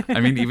 I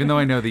mean, even though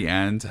I know the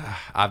end,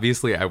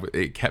 obviously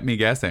it kept me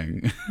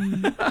guessing.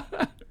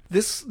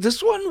 This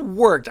one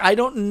worked. I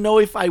don't know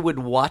if I would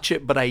watch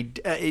it, but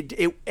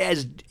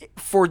as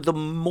for the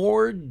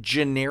more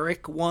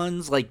generic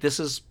ones,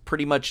 this is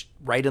pretty much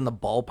right in the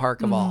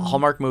ballpark of a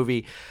Hallmark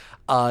movie.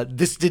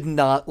 This did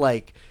not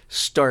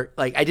start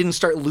I didn't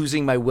start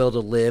losing my will to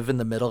live in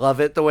the middle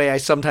of it the way I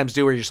sometimes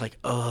do, where you're just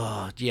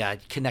oh yeah,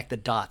 connect the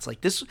dots.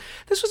 This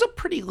was a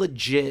pretty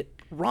legit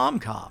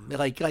rom-com.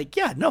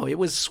 It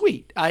was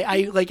sweet.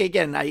 I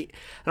again, I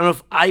don't know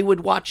if I would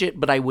watch it,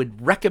 but I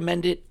would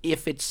recommend it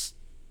if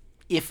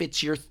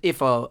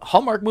a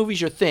Hallmark movie's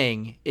your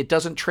thing. It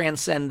doesn't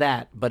transcend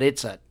that, but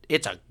it's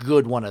it's a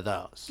good one of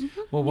those.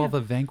 Well, while the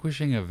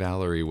vanquishing of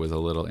Valerie was a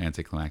little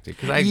anticlimactic,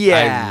 because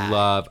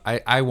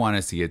I want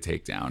to see a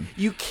takedown.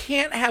 You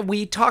can't have.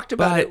 We talked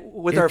about it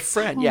with our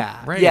friend.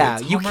 Yeah, right, yeah.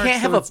 it's You Hallmark,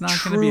 can't have so a it's not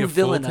gonna be true a full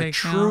villain.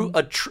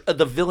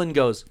 The villain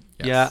goes,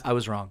 Yes. "Yeah, I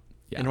was wrong,"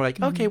 Yeah. and we're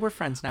like, "Okay, we're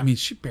friends now." I mean,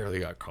 she barely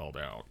got called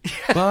out,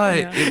 but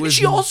it was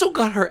she also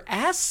got her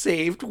ass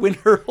saved when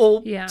her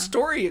whole Yeah.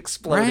 story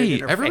exploded. right. In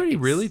her Everybody face.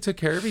 really took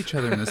care of each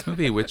other in this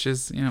movie, which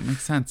is, it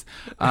makes sense.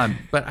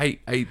 But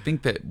I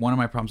think that one of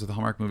my problems with the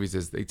Hallmark movies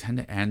is they tend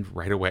to end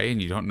right away,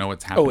 and you don't know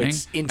what's happening.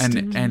 it's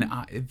instant. And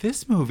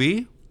this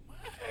movie,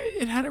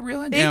 it had a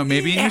real ending.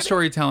 Maybe in your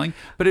storytelling,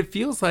 but it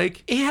feels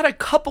like It had a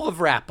couple of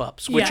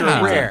wrap-ups, which Yeah.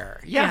 are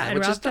rare. Yeah, it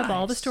which wrapped is up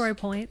all the nice. story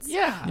points.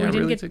 Yeah. We Yeah, it didn't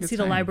really get took to its see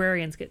the time.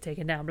 librarians get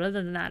taken down, but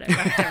other than that, it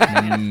wrapped up.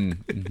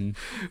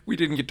 We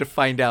didn't get to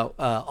find out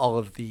all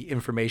of the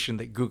information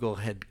that Google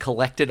had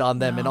collected on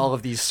them and all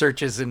of these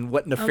searches and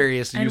what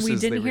nefarious And uses we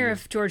they didn't were hear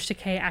using. if George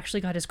Takei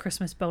actually got his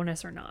Christmas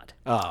bonus or not.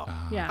 Oh,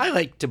 Yeah. I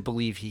like to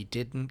believe he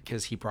didn't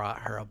because he brought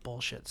her a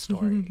bullshit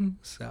story.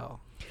 So,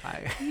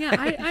 Yeah,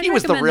 I he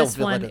was the recommend real this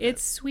villain one. of this.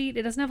 It's sweet.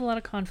 It doesn't have a lot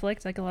of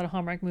conflict like a lot of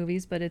Hallmark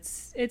movies, but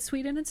it's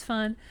sweet and it's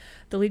fun.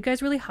 The lead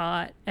guy's really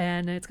hot,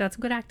 and it's got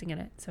some good acting in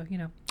it. So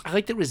I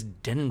like that it was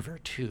Denver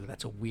too.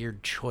 That's a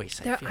weird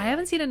choice. I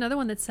haven't seen another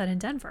one that's set in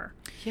Denver.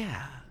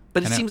 Yeah,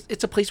 but it And seems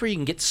it's a place where you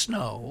can get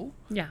snow.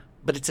 Yeah.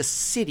 But it's a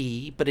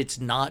city, but it's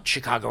not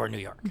Chicago or New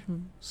York.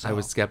 So. I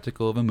was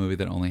skeptical of a movie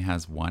that only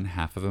has one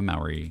half of a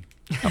Maori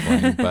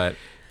coupling, but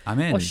I'm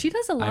in. Well, she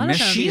does a lot I of miss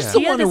them. She's Tia. the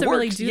Tia one who doesn't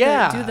really works- do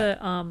yeah.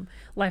 the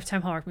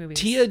Lifetime Hallmark movies.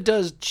 Tia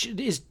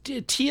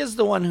Tia's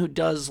the one who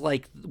does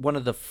like one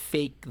of the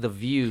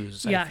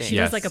views. Yeah, I think. she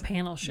Yes. does like a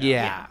panel show.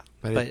 Yeah,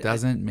 but it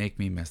doesn't make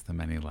me miss them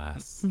any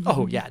less.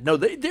 Oh yeah, no,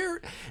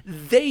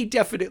 they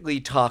definitely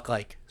talk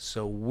like.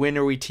 So when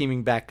are we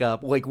teaming back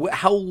up? Like,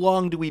 how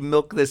long do we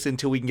milk this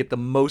until we can get the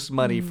most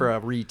money for a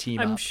re-team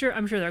I'm up? sure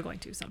they're going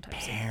to sometime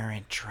soon.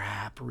 Parent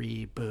Trap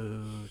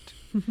reboot.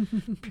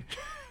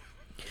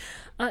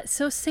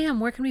 So Sam,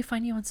 where can we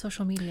find you on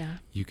social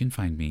media? You can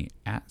find me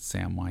at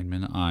Sam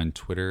Weinman on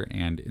Twitter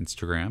and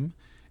Instagram.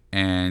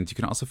 And you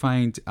can also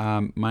find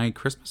my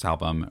Christmas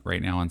album right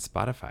now on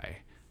Spotify.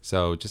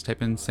 So just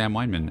type in Sam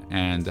Weinman.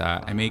 And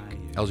I make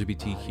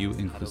LGBTQ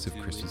inclusive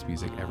Christmas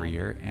music every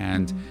year.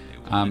 And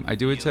I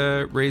do it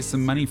to raise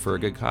some money for a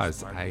good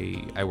cause.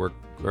 I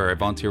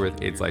volunteer with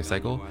AIDS Life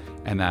Cycle,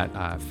 and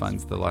that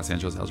funds the Los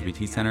Angeles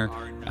LGBT Center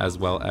as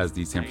well as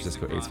the San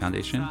Francisco AIDS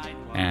Foundation.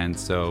 And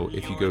so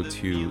if you go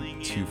to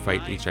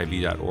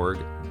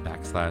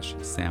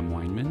tofighthehiv.org/Sam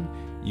Weinman,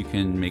 you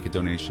can make a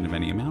donation of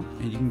any amount,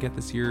 and you can get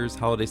this year's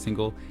holiday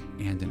single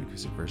and an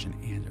acoustic version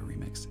and a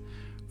remix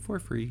for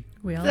free.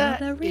 We all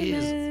That love the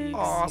remix. is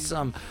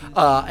awesome.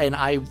 And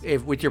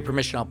with your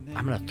permission,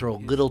 I'm going to throw a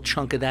little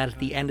chunk of that at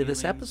the end of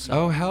this episode.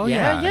 Oh, hell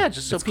yeah. Yeah,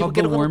 just so it's people called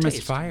get The a little Warmest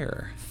taste.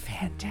 Fire.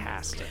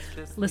 Fantastic.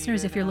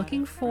 Listeners, if you're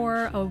looking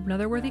for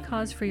another worthy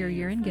cause for your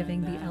year in giving,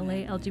 the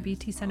LA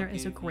LGBT Center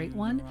is a great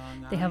one.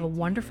 They have a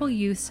wonderful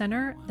youth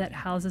center that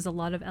houses a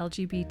lot of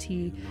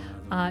LGBT,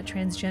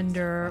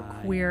 transgender,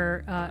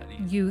 queer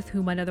youth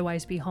who might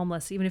otherwise be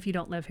homeless. Even if you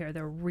don't live here,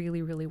 they're a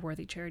really, really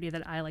worthy charity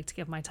that I like to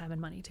give my time and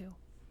money to.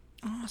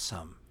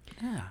 Awesome.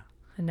 Yeah.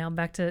 And now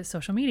back to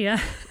social media.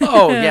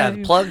 Oh, yeah.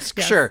 The plugs?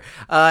 Yes. Sure.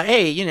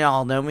 Hey, you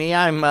all know me.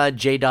 I'm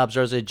J Dobbs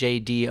Rosa,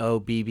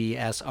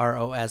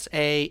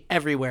 JDOBBSROSA,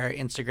 everywhere.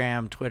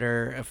 Instagram,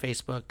 Twitter,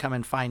 Facebook. Come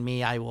and find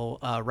me. I will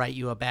write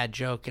you a bad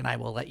joke, and I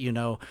will let you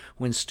know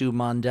when Stu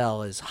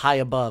Mondell is high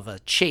above a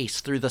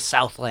chase through the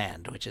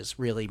Southland, which is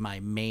really my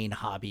main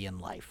hobby in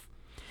life.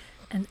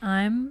 And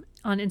I'm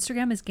on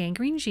Instagram as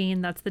Gangrene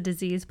Jean. That's the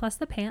disease plus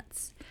the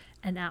pants.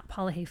 And at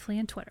Paula Hafley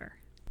on Twitter.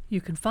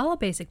 You can follow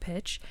Basic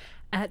Pitch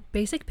at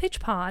Basic Pitch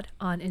Pod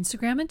on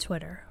Instagram and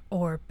Twitter,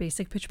 or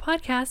Basic Pitch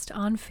Podcast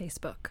on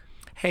Facebook.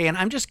 Hey, and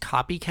I'm just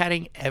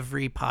copycatting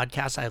every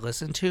podcast I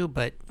listen to,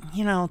 but,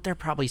 they're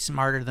probably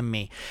smarter than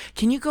me.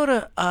 Can you go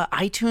to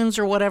iTunes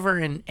or whatever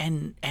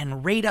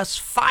and rate us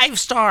 5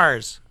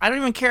 stars? I don't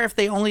even care if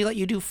they only let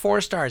you do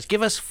 4 stars.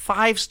 Give us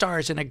 5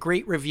 stars and a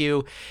great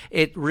review.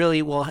 It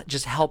really will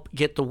just help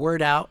get the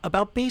word out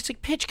about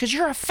Basic Pitch, because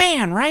you're a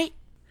fan, right?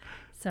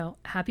 So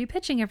happy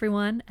pitching,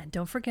 everyone. And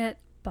don't forget,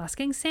 Boss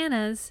Gang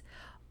Santas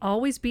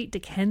always beat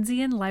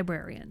Dickensian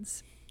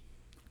librarians.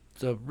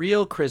 The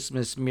real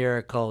Christmas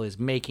miracle is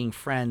making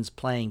friends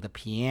playing the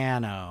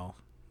piano.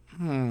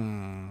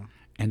 And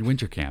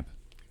Winter Camp.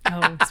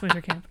 Oh, it's winter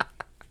camp.